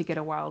to get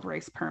a wild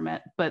rice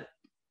permit. But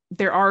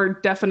there are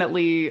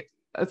definitely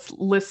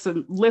lists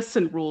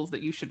and rules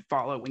that you should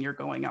follow when you're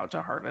going out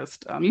to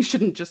harvest. You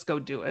shouldn't just go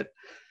do it.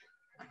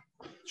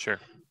 Sure.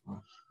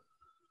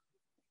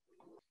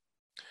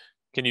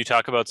 Can you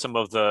talk about some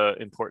of the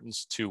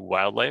importance to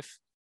wildlife?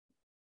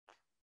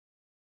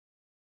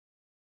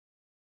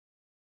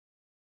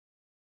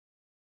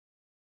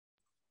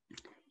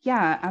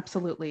 Yeah,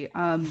 absolutely.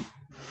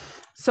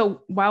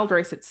 So wild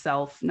rice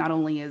itself, not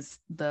only is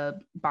the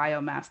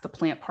biomass, the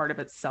plant part of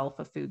itself,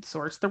 a food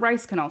source, the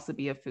rice can also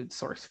be a food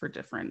source for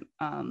different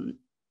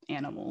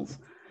animals.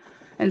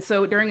 And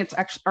so during its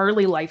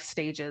early life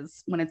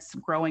stages, when it's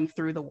growing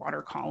through the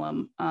water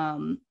column,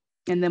 and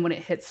then when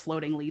it hits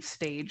floating leaf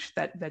stage,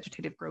 that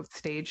vegetative growth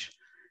stage,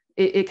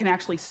 it can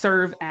actually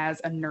serve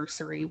as a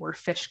nursery where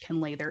fish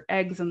can lay their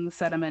eggs in the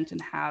sediment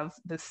and have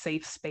this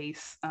safe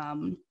space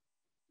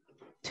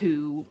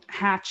to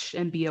hatch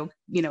and be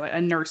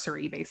a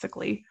nursery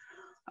basically.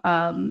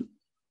 And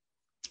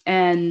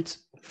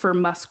for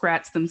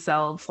muskrats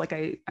themselves, like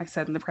I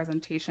said in the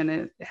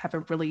presentation, have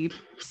a really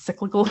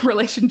cyclical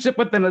relationship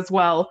with them as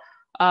well,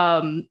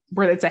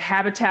 where it's a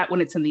habitat when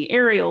it's in the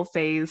aerial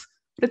phase,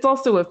 but it's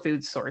also a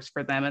food source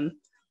for them. And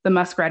the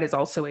muskrat is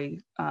also a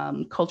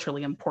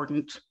culturally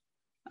important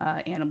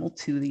animal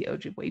to the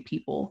Ojibwe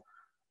people.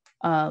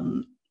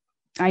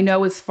 I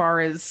know as far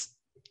as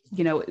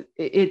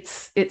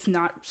it's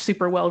not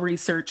super well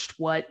researched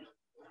what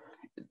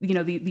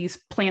these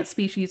plant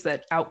species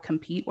that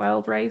outcompete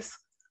wild rice.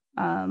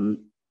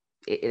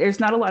 There's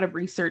not a lot of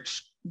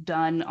research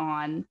done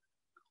on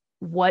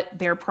what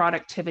their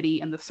productivity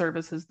and the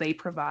services they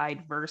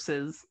provide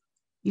versus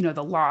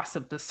the loss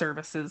of the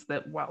services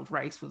that wild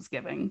rice was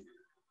giving.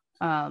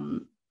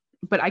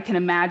 But I can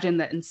imagine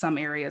that in some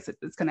areas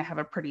it's going to have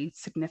a pretty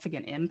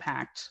significant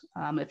impact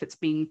if it's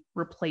being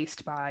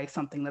replaced by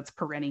something that's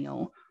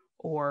perennial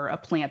or a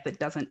plant that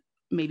doesn't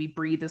maybe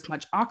breathe as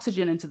much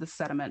oxygen into the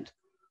sediment,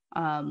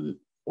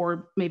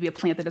 or maybe a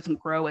plant that doesn't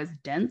grow as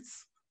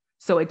dense,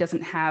 so it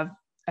doesn't have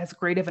as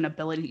great of an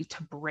ability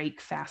to break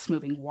fast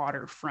moving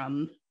water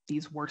from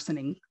these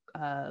worsening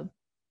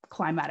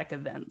climatic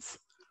events.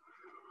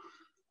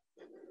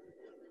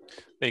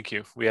 Thank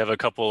you. We have a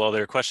couple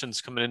other questions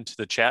coming into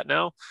the chat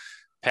now.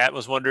 Pat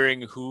was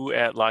wondering who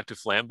at Lac du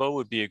Flambeau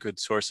would be a good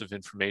source of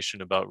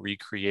information about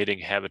recreating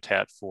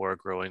habitat for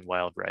growing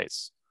wild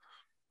rice.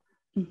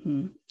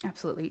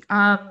 Absolutely.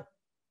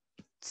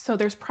 So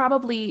there's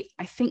probably,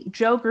 I think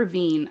Joe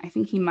Gravine, I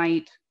think he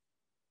might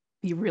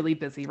be really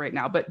busy right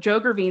now, but Joe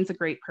Gravine's a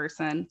great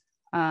person.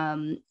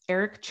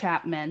 Eric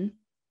Chapman,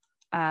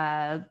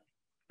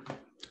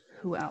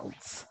 who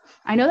else?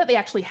 I know that they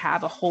actually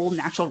have a whole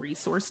natural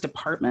resource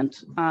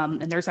department,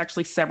 and there's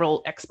actually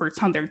several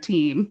experts on their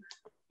team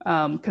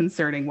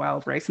concerning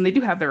wild rice, and they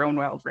do have their own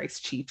wild rice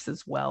chiefs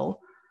as well.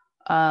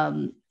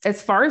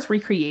 As far as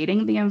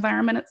recreating the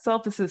environment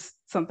itself, this is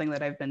something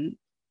that I've been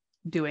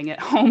doing at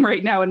home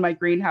right now in my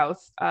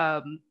greenhouse.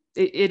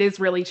 It is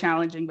really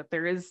challenging, but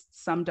there is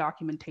some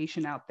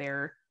documentation out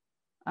there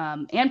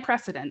and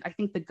precedent. I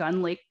think the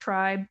Gun Lake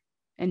tribe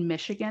in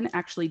Michigan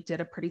actually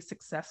did a pretty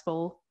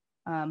successful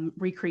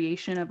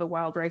recreation of a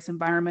wild rice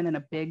environment in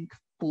a big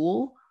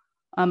pool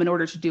in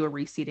order to do a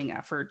reseeding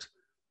effort.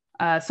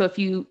 So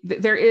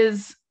there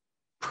is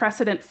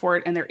precedent for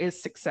it and there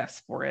is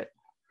success for it.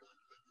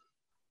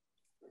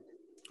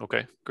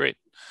 Okay, great.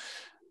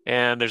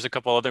 And there's a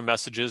couple other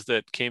messages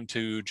that came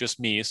to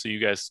just me, so you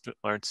guys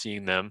aren't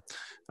seeing them.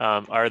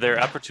 Are there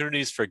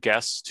opportunities for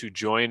guests to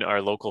join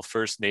our local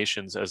First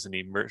Nations as an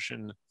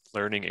immersion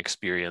learning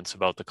experience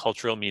about the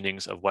cultural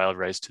meanings of wild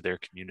rice to their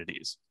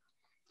communities?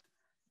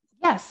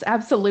 Yes,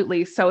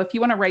 absolutely. So if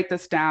you want to write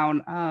this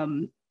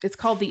down, it's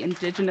called the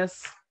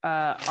Indigenous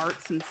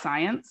Arts and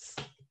Science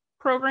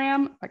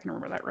Program, if I can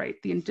remember that right,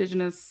 the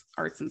Indigenous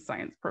Arts and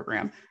Science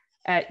Program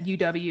at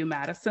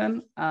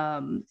UW-Madison.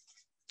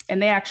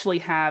 And they actually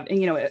have,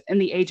 and, in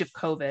the age of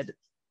COVID,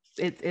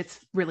 it's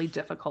really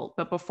difficult,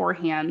 but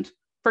beforehand,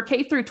 for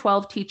K through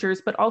 12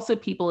 teachers, but also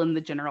people in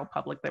the general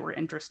public that were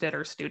interested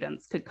or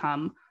students could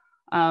come.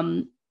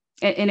 And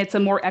it's a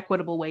more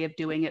equitable way of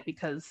doing it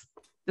because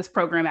this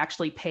program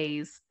actually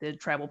pays the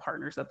tribal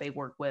partners that they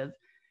work with.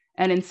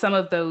 And in some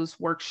of those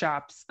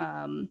workshops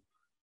that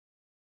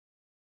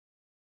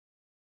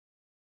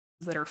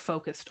are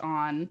focused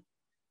on,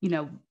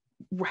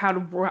 how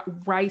to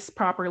rice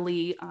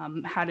properly,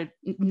 how to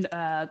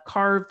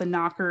carve the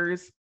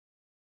knockers,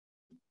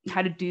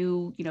 how to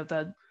do,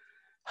 the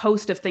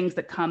host of things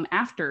that come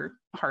after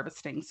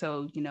harvesting.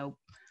 So,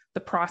 the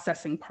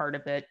processing part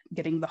of it,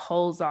 getting the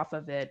hulls off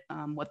of it,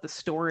 what the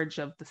storage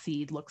of the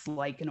seed looks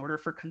like in order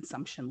for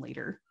consumption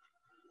later.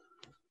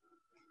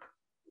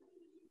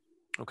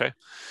 Okay.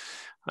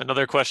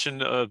 Another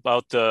question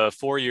about the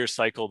 4-year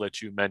cycle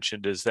that you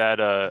mentioned. Is that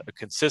a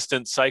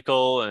consistent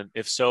cycle? And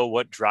if so,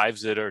 what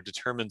drives it or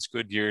determines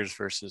good years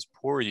versus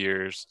poor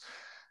years?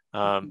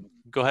 Go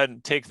ahead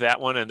and take that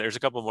one. And there's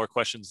a couple more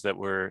questions that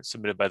were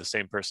submitted by the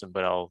same person,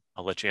 but I'll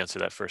let you answer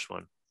that first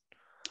one.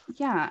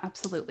 Yeah,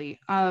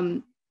 absolutely.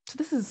 So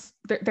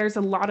there's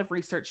a lot of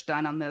research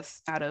done on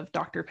this out of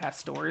Dr.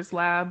 Pasteur's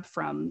lab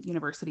from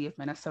University of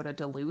Minnesota,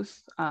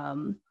 Duluth,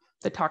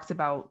 that talks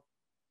about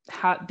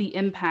the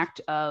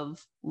impact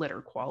of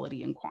litter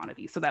quality and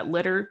quantity. So that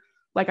litter,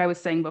 like I was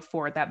saying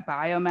before, that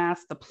biomass,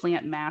 the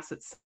plant mass,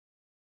 it's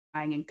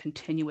and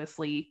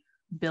continuously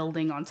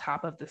building on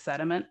top of the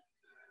sediment.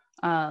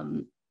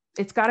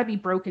 It's got to be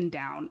broken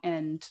down,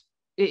 and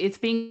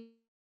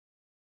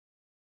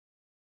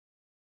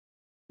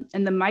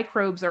and the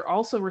microbes are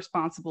also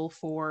responsible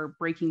for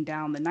breaking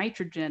down the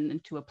nitrogen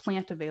into a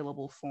plant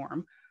available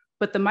form.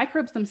 But the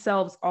microbes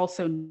themselves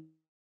also,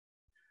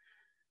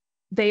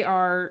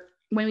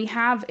 when we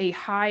have a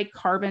high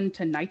carbon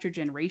to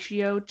nitrogen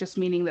ratio, just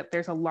meaning that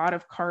there's a lot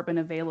of carbon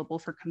available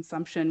for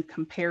consumption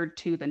compared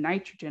to the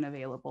nitrogen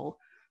available,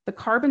 the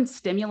carbon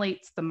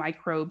stimulates the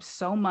microbes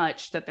so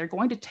much that they're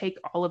going to take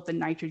all of the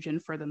nitrogen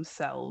for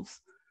themselves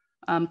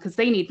because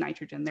they need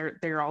nitrogen.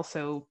 They're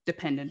also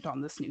dependent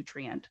on this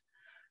nutrient.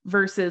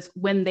 Versus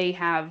when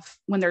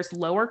there's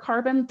lower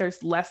carbon,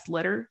 there's less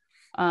litter.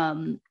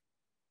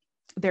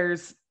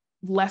 There's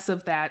less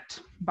of that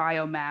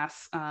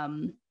biomass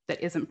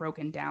that isn't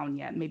broken down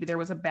yet. Maybe there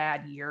was a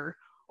bad year,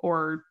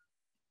 or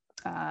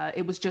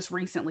it was just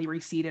recently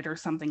reseeded or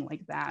something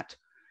like that.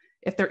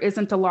 If there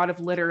isn't a lot of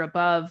litter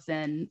above,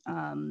 then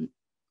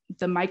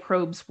the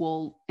microbes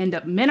will end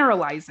up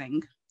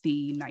mineralizing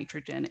the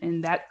nitrogen,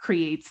 and that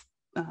creates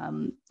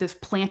this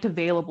plant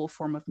available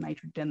form of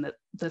nitrogen that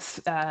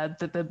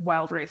the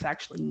wild rice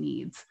actually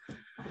needs.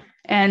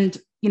 And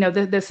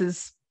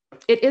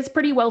it is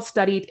pretty well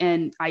studied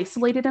in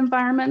isolated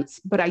environments,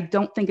 but I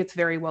don't think it's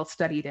very well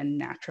studied in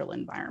natural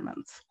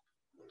environments.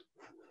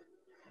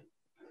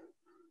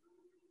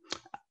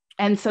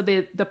 And so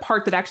the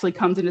part that actually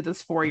comes into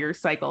this 4-year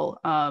cycle,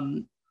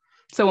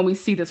 so when we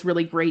see this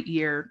really great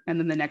year and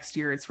then the next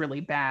year it's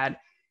really bad,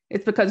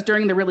 it's because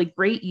during the really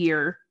great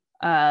year,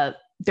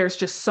 there's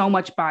just so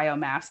much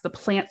biomass. The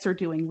plants are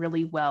doing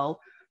really well.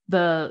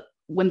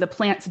 When the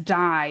plants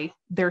die,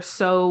 they're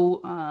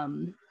so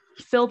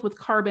filled with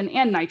carbon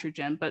and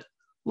nitrogen, but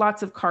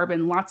lots of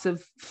carbon, lots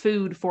of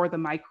food for the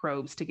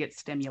microbes to get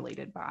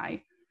stimulated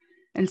by.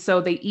 And so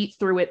they eat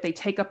through it, they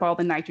take up all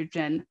the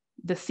nitrogen,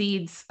 the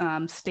seeds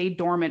stay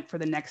dormant for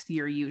the next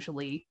year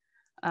usually.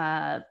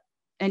 And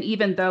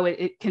even though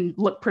it can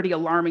look pretty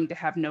alarming to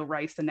have no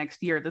rice the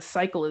next year, the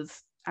cycle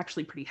is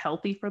actually pretty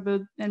healthy for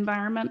the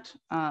environment.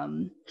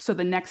 So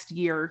the next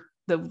year,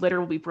 the litter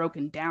will be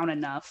broken down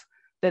enough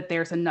that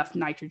there's enough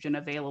nitrogen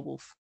available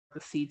for the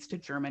seeds to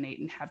germinate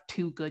and have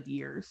 2 good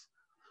years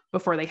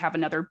before they have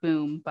another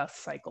boom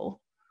bust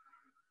cycle.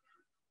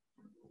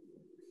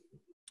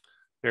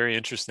 Very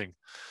interesting.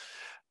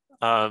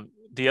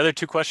 The other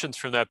 2 questions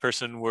from that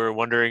person were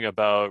wondering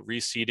about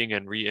reseeding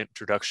and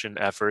reintroduction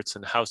efforts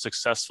and how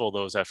successful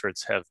those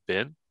efforts have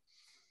been.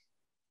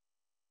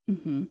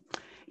 Mm-hmm.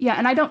 Yeah,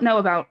 and I don't know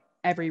about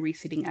every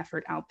reseeding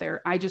effort out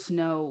there. I just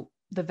know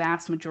the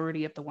vast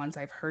majority of the ones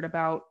I've heard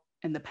about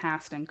in the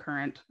past and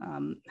current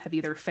have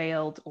either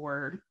failed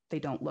or they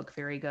don't look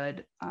very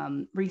good.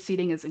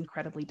 Reseeding is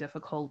incredibly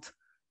difficult,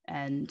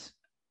 and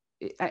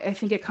I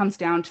think it comes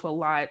down to a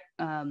lot.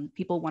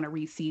 People want to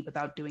reseed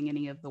without doing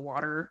any of the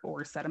water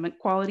or sediment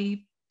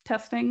quality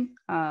testing,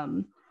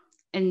 and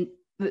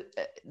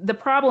the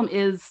problem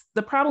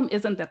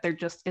isn't that there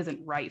just isn't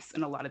rice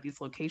in a lot of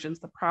these locations.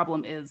 The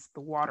problem is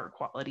the water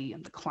quality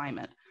and the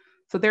climate.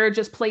 So there are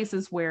just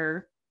places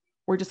where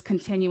we're just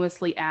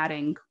continuously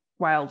adding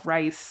wild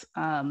rice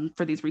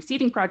for these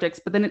reseeding projects,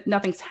 but then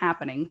nothing's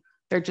happening.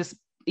 They're just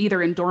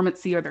either in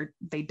dormancy or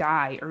they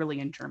die early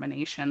in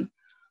germination.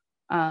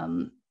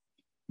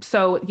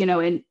 So,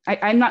 and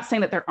I'm not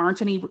saying that there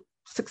aren't any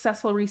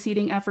successful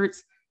reseeding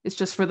efforts. It's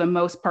just for the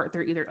most part,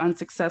 they're either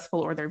unsuccessful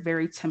or they're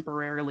very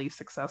temporarily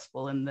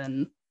successful, and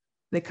then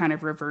they kind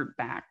of revert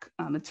back.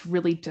 It's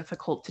really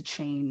difficult to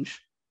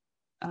change.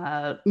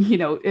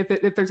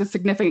 If there's a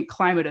significant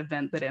climate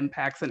event that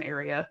impacts an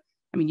area,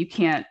 I mean,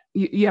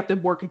 you have to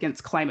work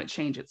against climate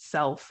change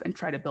itself and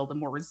try to build a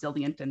more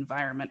resilient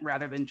environment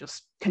rather than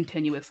just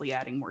continuously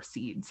adding more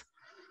seeds.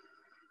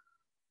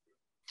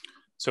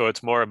 So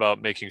it's more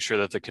about making sure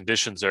that the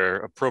conditions are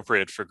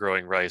appropriate for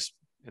growing rice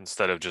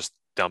instead of just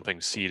dumping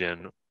seed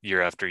in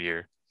year after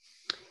year.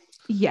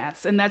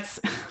 Yes, and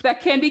that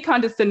can be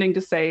condescending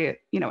to say,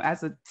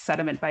 as a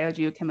sediment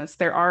biogeochemist,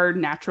 there are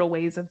natural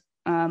ways of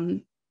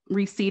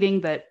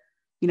reseeding that,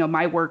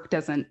 my work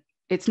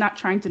it's not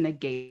trying to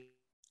negate.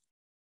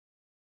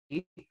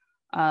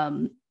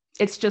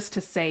 It's just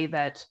to say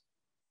that,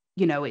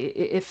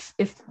 if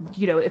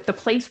the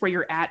place where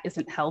you're at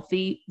isn't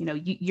healthy,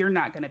 you're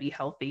not going to be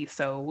healthy.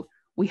 So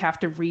we have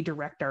to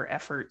redirect our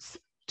efforts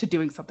to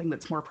doing something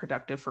that's more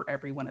productive for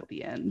everyone at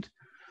the end.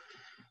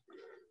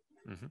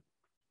 Mm-hmm.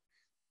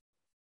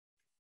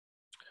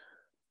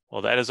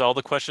 Well, that is all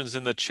the questions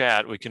in the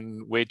chat. We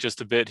can wait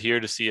just a bit here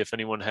to see if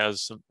anyone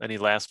has any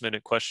last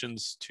minute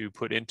questions to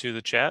put into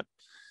the chat.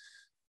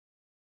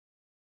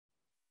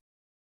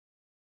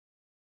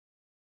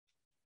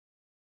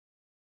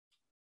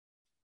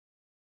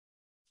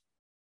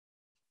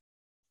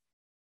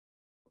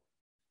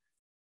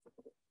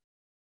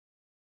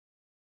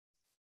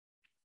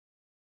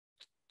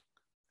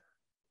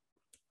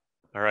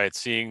 All right,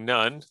 seeing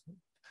none.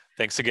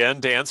 Thanks again,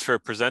 Dance, for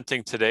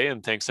presenting today,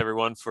 and thanks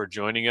everyone for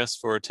joining us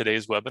for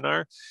today's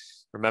webinar.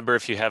 Remember,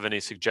 if you have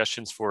any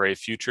suggestions for a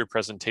future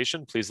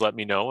presentation, please let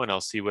me know and I'll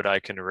see what I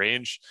can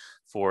arrange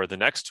for the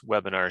next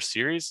webinar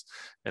series.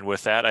 And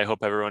with that, I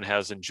hope everyone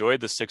has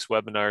enjoyed the 6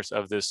 webinars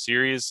of this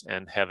series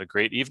and have a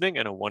great evening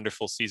and a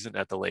wonderful season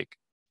at the lake.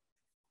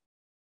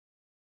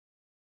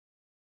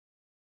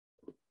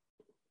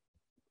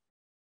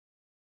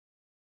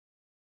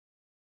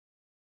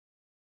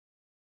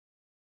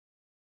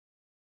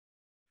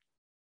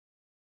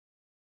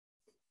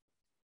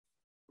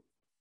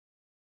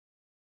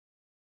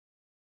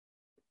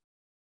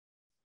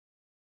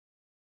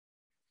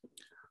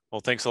 Well,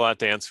 thanks a lot,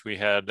 Dance. We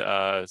had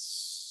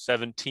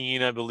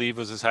 17, I believe,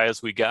 was as high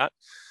as we got.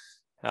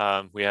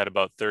 We had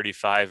about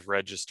 35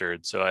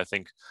 registered. So I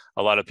think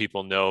a lot of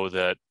people know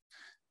that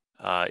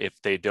if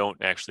they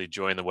don't actually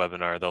join the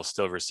webinar, they'll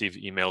still receive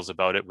emails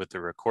about it with the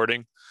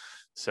recording.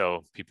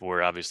 So people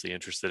were obviously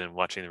interested in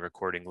watching the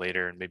recording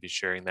later and maybe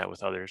sharing that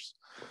with others.